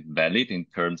transaction is valid in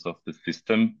terms of the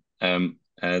system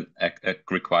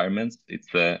requirements,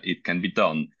 it can be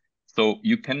done. So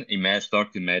you can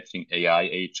start imagining AI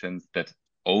agents that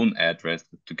own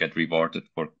addresses to get rewarded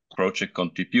for project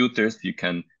contributors. You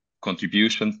can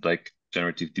contributions like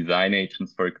generative design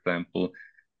agents, for example,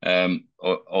 or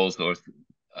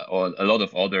a lot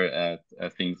of other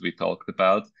things we talked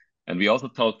about. And we also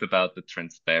talked about the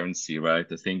transparency, right?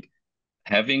 I think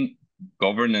having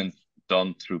governance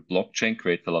done through blockchain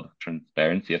creates a lot of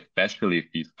transparency, especially if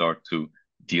you start to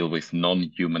deal with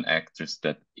non-human actors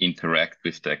that interact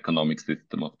with the economic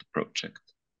system of the project.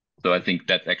 So I think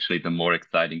that's actually the more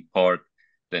exciting part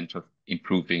than just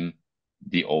improving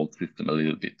the old system a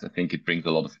little bit. I think it brings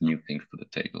a lot of new things to the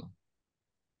table.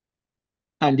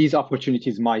 And these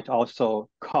opportunities might also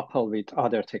couple with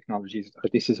other technologies.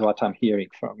 This is what I'm hearing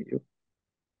from you.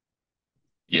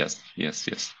 Yes.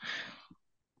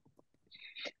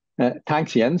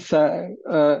 Thanks, Jens.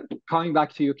 Coming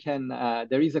back to you, Ken,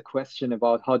 there is a question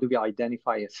about how do we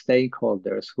identify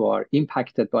stakeholders who are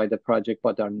impacted by the project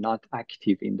but are not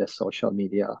active in the social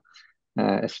media,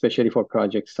 especially for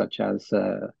projects such as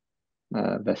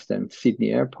Western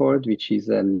Sydney Airport, which is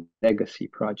a legacy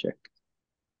project.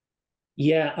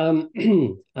 Yeah,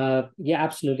 yeah,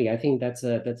 absolutely. I think that's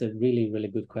a really, really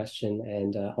good question,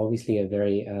 and obviously a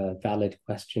very valid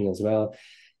question as well.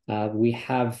 We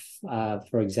have,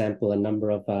 for example, a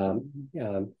number of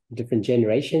different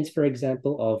generations, for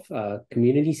example, of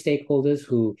community stakeholders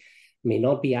who may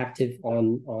not be active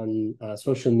on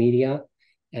social media,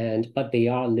 but they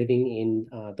are living in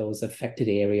those affected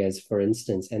areas, for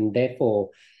instance, and therefore,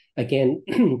 again,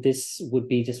 this would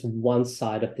be just one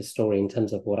side of the story in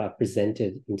terms of what I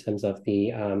presented in terms of the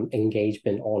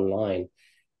engagement online.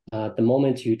 The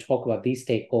moment you talk about these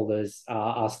stakeholders,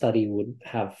 our study would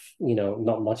have,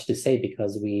 not much to say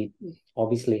because we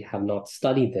obviously have not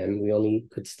studied them. We only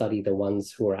could study the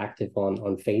ones who are active on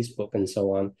Facebook and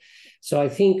so on. So I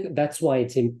think that's why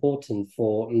it's important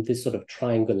for this sort of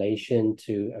triangulation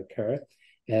to occur.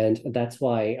 And that's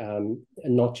why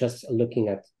not just looking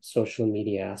at social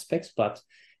media aspects, but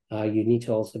you need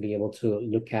to also be able to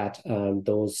look at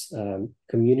those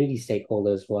community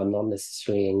stakeholders who are not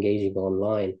necessarily engaging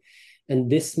online. And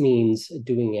this means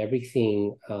doing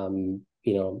everything,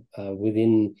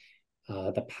 within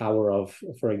the power of,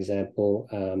 for example,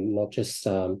 not just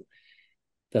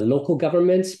local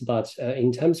governments, but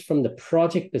in terms from the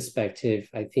project perspective,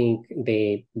 I think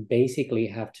they basically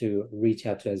have to reach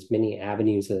out to as many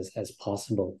avenues as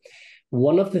possible.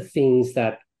 One of the things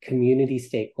that community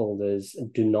stakeholders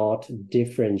do not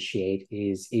differentiate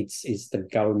is the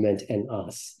government and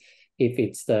us. If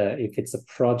it's a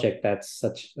project that's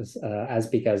such as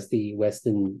big as the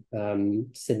Western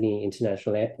Sydney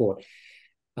International Airport,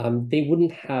 they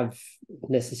wouldn't have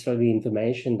necessarily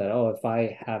information that, oh, if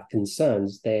I have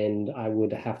concerns, then I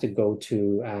would have to go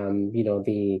to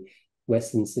the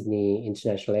Western Sydney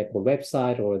International Airport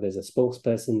website, or there's a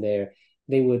spokesperson there.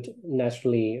 They would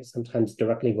naturally sometimes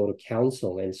directly go to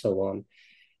council and so on.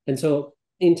 And so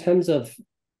in terms of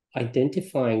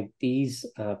identifying these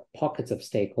pockets of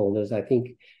stakeholders, I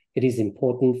think it is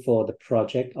important for the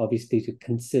project, obviously, to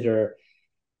consider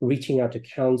reaching out to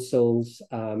councils,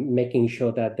 making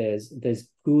sure that there's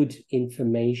good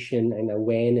information and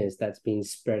awareness that's being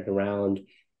spread around,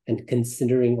 and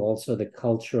considering also the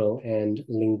cultural and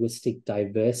linguistic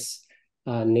diverse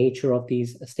nature of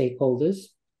these stakeholders,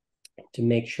 to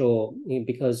make sure,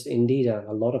 because indeed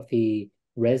a lot of the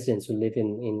residents who live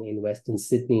in Western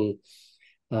Sydney,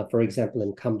 for example,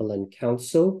 in Cumberland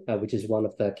Council, which is one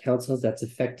of the councils that's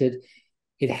affected,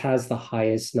 it has the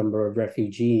highest number of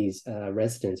refugees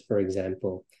residents, for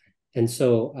example. And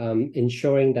so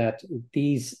ensuring that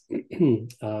these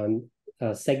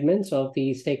segments of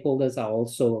the stakeholders are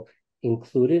also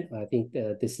included, I think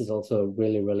this is also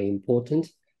really, really important.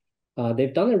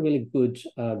 They've done a really good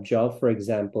job. For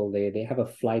example, they have a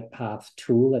flight path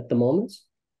tool at the moment,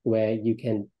 where you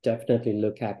can definitely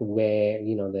look at where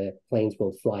the planes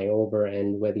will fly over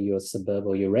and whether your suburb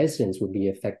or your residents would be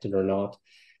affected or not.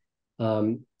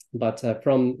 But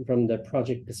from the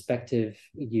project perspective,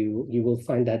 you will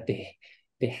find that they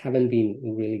haven't been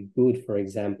really good, for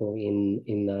example,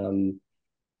 in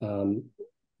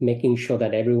making sure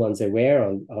that everyone's aware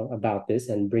about this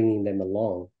and bringing them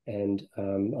along. And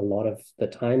a lot of the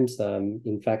times,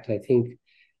 in fact, I think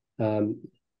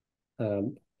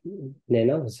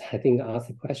Nena, I think, asked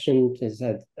the question,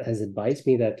 has advised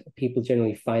me that people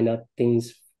generally find out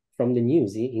things from the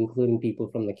news, including people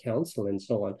from the council and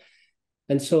so on.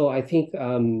 And so I think,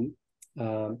 doing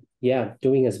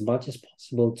as much as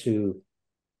possible to,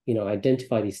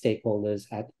 identify these stakeholders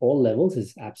at all levels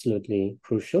is absolutely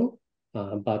crucial.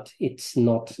 But it's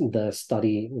not the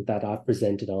study that I've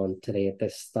presented on today. The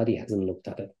study hasn't looked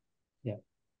at it. Yeah.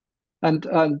 And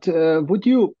would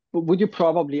you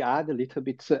probably add a little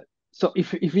bit? So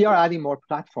if we are adding more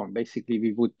platform, basically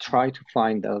we would try to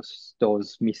find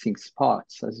those missing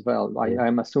spots as well.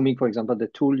 I'm assuming, for example, the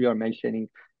tool you're mentioning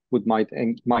might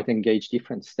engage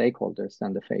different stakeholders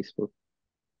than the Facebook.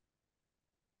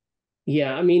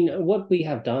 Yeah, I mean, what we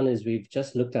have done is we've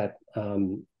just looked at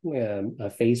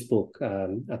Facebook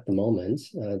at the moment,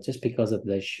 just because of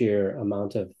the sheer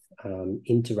amount of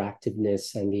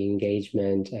interactiveness and the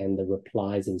engagement and the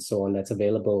replies and so on that's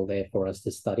available there for us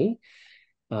to study.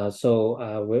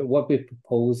 So what we've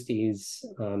proposed is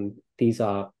these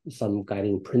are some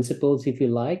guiding principles, if you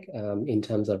like, in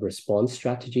terms of response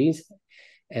strategies.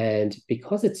 And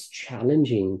because it's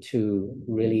challenging to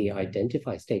really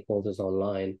identify stakeholders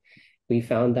online, we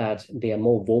found that they are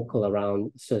more vocal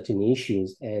around certain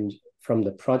issues. And from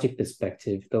the project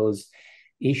perspective, those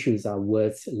issues are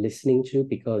worth listening to,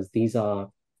 because these are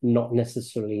not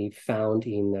necessarily found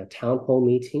in town hall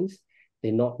meetings.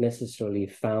 They're not necessarily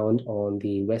found on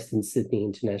the Western Sydney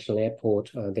International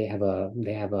Airport. They have a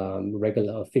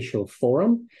regular official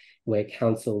forum where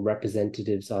council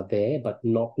representatives are there, but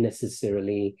not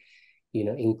necessarily,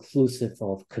 inclusive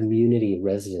of community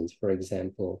residents, for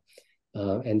example.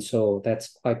 And so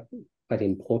that's quite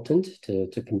important to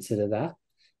consider that.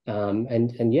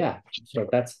 And yeah, so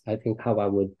that's, I think, how I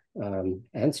would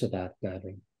answer that,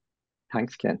 Nader.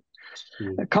 Thanks, Ken.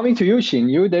 Coming to you,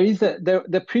 Xinyue,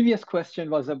 the previous question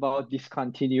was about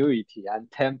discontinuity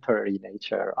and temporary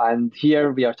nature, and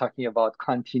here we are talking about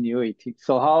continuity.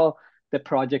 So how the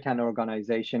project and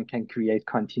organization can create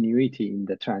continuity in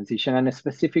the transition, and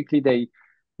specifically they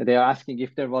are asking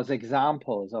if there was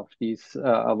examples of these,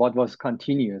 what was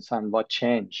continuous and what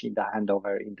changed in the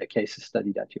handover in the case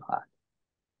study that you had.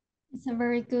 It's a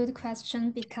very good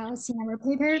question, because in our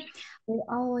paper, we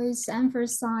always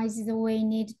emphasize that we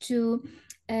need to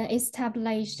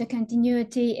establish the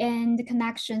continuity and the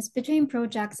connections between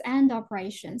projects and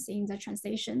operations in the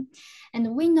transition.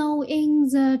 And we know in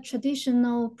the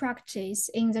traditional practice,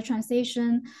 in the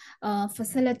transition,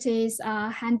 facilities are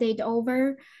handed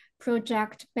over,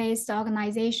 project-based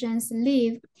organizations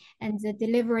leave, and the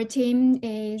delivery team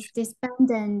is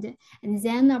disbanded, and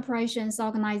then operations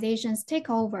organizations take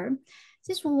over.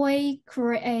 This way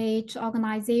create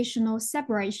organizational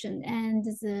separation and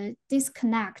the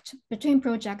disconnect between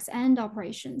projects and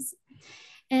operations.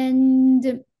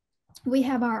 And we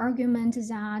have our argument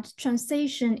that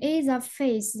transition is a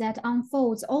phase that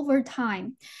unfolds over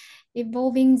time,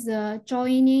 evolving the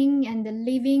joining and the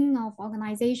living of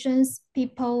organizations,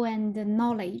 people, and the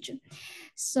knowledge.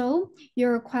 So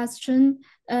your question,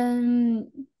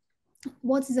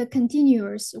 what's the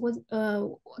continuous,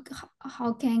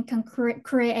 how can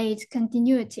create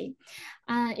continuity?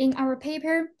 In our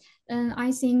paper,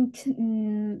 I think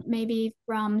maybe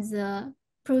from the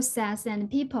process and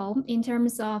people, in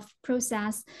terms of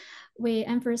process, we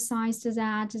emphasized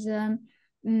that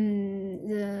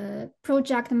the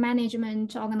project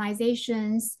management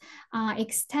organizations are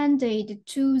extended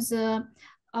to the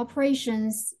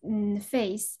operations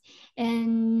phase,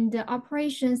 and the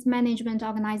operations management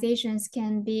organizations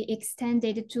can be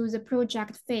extended to the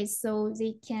project phase, so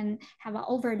they can have an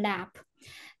overlap,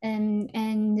 and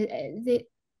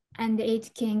it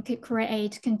can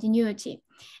create continuity.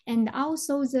 And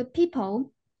also the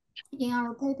people, in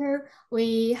our paper,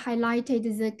 we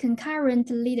highlighted the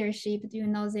concurrent leadership. Do you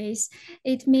know this?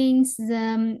 It means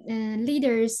the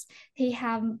leaders, they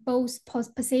have both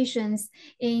positions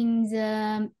in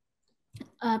the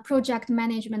project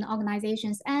management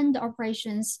organizations and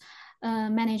operations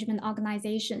management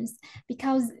organizations,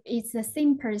 because it's the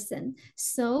same person.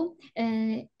 So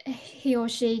he or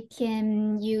she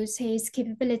can use his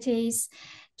capabilities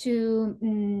to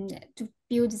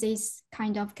build this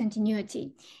kind of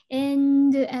continuity.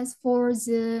 And as for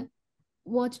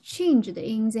what changed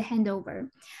in the handover,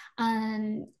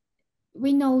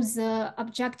 we know the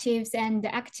objectives and the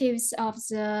actives of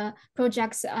the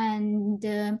projects and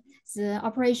the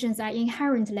operations are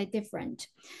inherently different.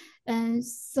 And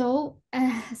so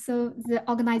the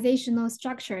organizational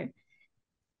structure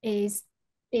is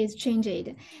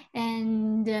changed.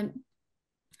 And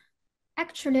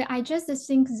actually, I just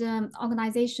think the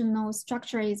organizational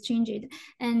structure is changed,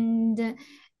 and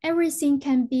everything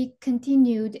can be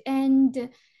continued and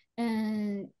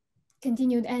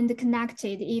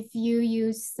connected if you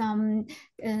use some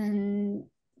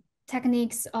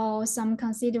techniques or some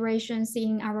considerations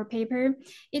in our paper.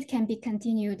 It can be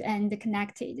continued and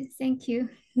connected. Thank you.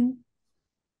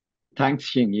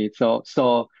 Thanks, Xinyue.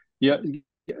 So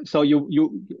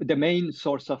the main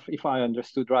source of, if I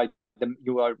understood right,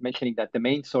 you are mentioning that the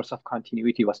main source of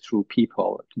continuity was through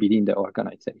people within the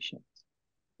organization.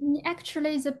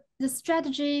 Actually, the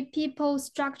strategy, people,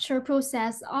 structure,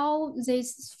 process, all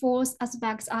these four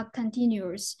aspects are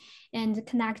continuous and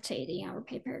connected in our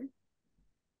paper.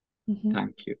 Mm-hmm.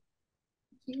 Thank you.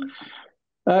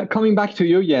 Coming back to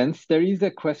you, Jens, there is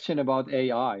a question about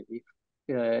AI.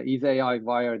 Is AI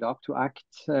wired up to act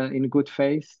in good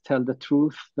faith, tell the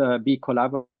truth, be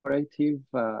collaborative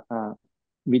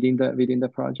within the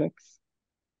projects?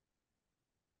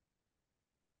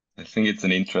 I think it's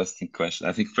an interesting question.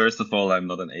 I think, first of all, I'm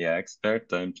not an AI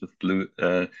expert. I'm just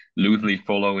loosely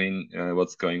following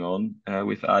what's going on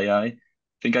with AI. I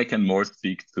think I can more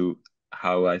speak to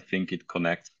how I think it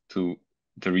connects to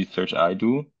the research I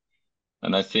do.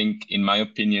 And I think, in my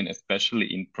opinion, especially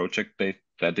in project-based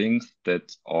settings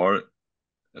that are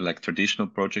like traditional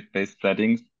project-based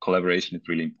settings, collaboration is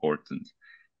really important.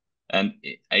 And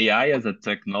AI as a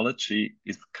technology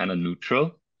is kind of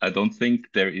neutral. I don't think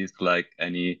there is like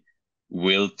any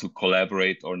will to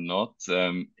collaborate or not.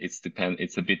 It's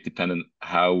a bit dependent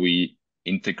how we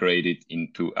integrate it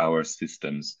into our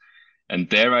systems. And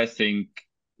there, I think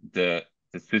the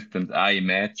systems I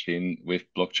imagine with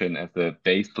blockchain as a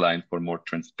baseline for more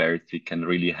transparency can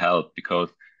really help, because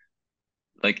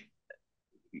like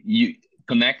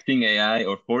connecting AI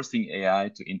or forcing AI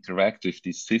to interact with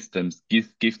these systems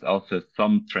gives also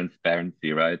some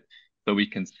transparency, right? So we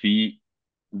can see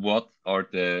what are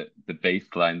the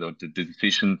baselines or the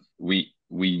decisions we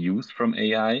use from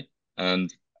AI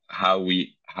and how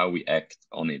we act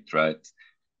on it, right?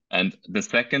 And the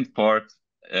second part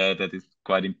that is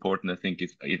quite important, I think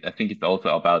it's also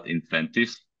about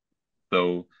incentives.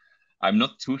 So I'm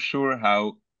not too sure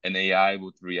how an AI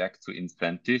would react to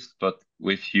incentives, but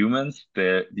with humans,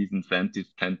 these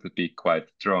incentives tend to be quite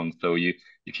strong. So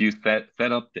if you set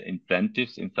up the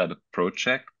incentives inside a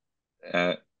project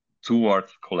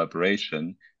towards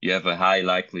collaboration, you have a high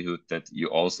likelihood that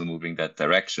you're also moving that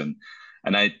direction.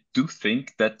 And I do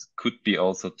think that could be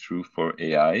also true for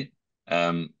AI.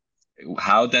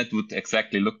 How that would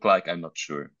exactly look like, I'm not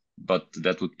sure, but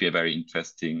that would be a very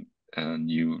interesting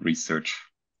new research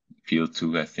field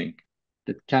too, I think.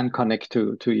 That can connect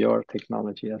to your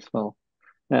technology as well.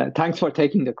 Thanks for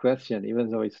taking the question, even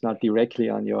though it's not directly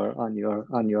on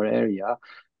your area.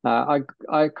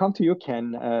 I come to you,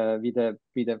 Ken, with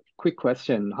a quick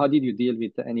question. How did you deal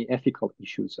with any ethical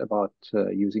issues about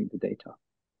using the data?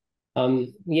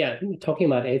 Yeah, talking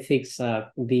about ethics,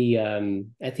 the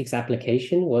ethics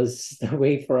application was the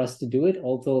way for us to do it,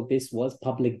 although this was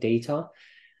public data.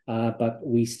 But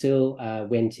we still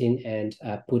went in and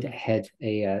put ahead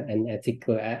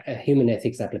a human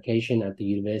ethics application at the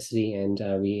university,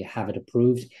 and we have it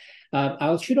approved.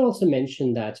 I should also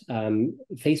mention that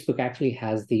Facebook actually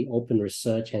has the open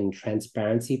research and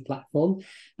transparency platform,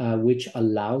 which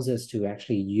allows us to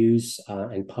actually use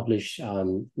and publish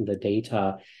the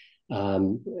data.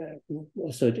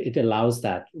 So it allows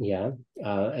that, yeah,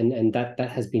 and that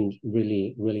has been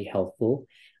really helpful.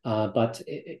 But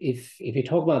if you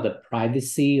talk about the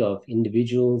privacy of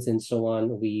individuals and so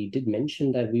on, we did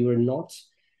mention that we were not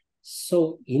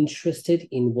so interested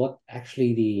in what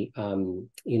actually the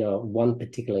one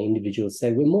particular individual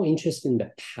said. We're more interested in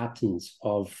the patterns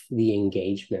of the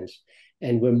engagement,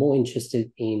 and we're more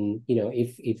interested in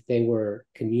if they were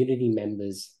community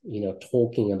members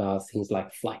talking about things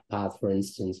like flight path, for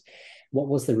instance, what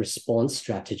was the response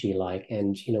strategy like,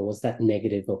 and was that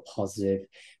negative or positive?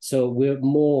 So we're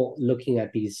more looking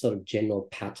at these sort of general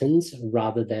patterns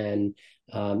rather than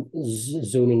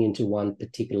zooming into one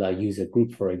particular user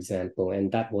group, for example,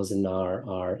 and that wasn't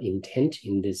our intent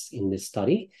in this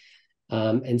study.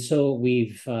 And so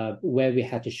we've where we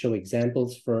had to show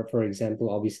examples, for example,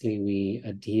 obviously we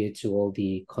adhere to all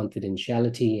the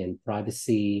confidentiality and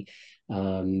privacy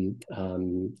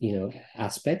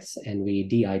aspects, and we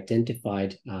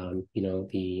de-identified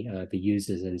the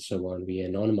users and so on. We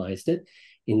anonymized it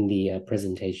in the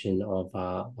presentation of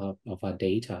our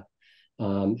data.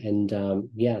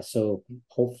 So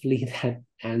hopefully that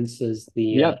answers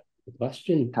the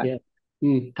question.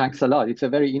 Thanks a lot. It's a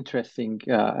very interesting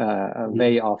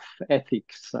way of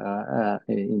ethics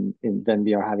in when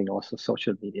we are having also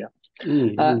social media.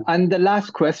 And the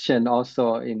last question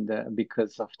also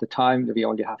because of the time, we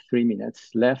only have 3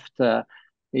 minutes left,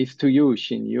 is to you,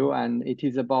 Xinyue, and it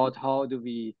is about how do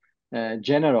we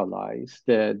generalize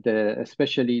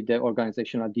especially the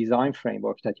organizational design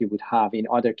framework that you would have in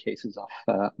other cases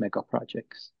of mega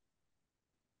projects.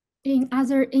 In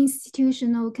other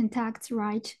institutional contexts,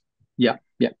 right? Yeah.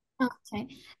 Okay.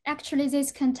 Actually,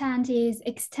 this content is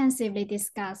extensively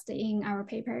discussed in our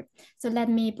paper. So let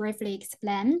me briefly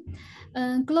explain.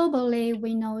 Globally,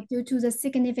 we know due to the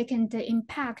significant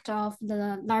impact of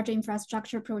the large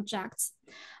infrastructure projects,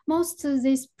 most of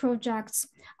these projects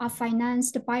are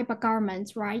financed by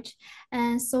governments, right?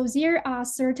 And so there are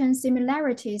certain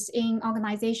similarities in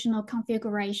organizational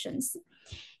configurations.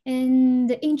 And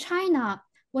in China,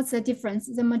 what's the difference?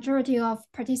 The majority of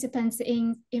participants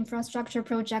in infrastructure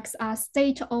projects are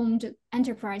state-owned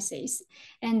enterprises,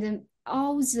 and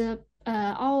all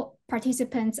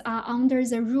participants are under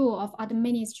the rule of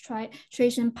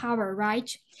administration power, right?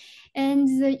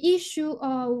 And the issue,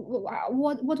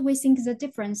 what we think the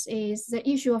difference is the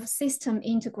issue of system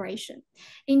integration.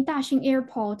 In Daxing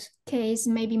Airport case,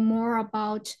 maybe more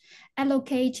about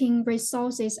allocating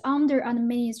resources under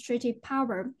administrative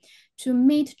power to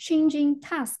meet changing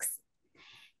tasks.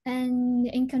 And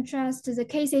in contrast to the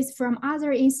cases from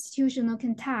other institutional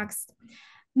contexts,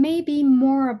 may be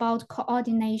more about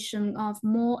coordination of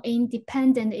more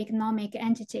independent economic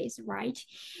entities, right?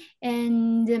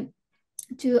 And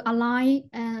to align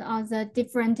the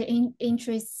different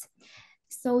interests.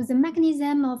 So the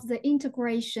mechanism of the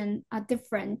integration are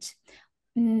different.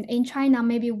 In China,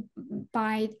 maybe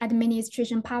by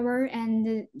administration power,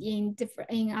 and in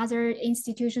other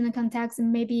institutional contexts,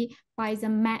 maybe by the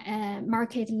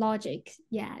market logic.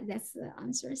 Yeah, that's the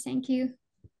answer. Thank you.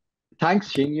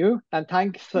 Thanks, Xinyue, and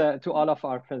thanks to all of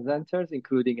our presenters,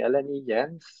 including Eleni,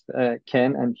 Jens,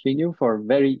 Ken, and Xinyue, for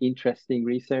very interesting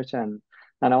research and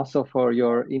also for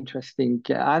your interesting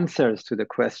answers to the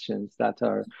questions that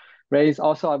are raised.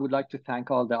 Also, I would like to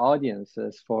thank all the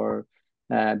audiences for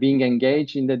being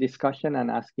engaged in the discussion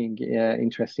and asking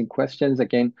interesting questions.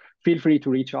 Again, feel free to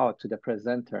reach out to the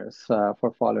presenters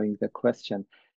for following the question.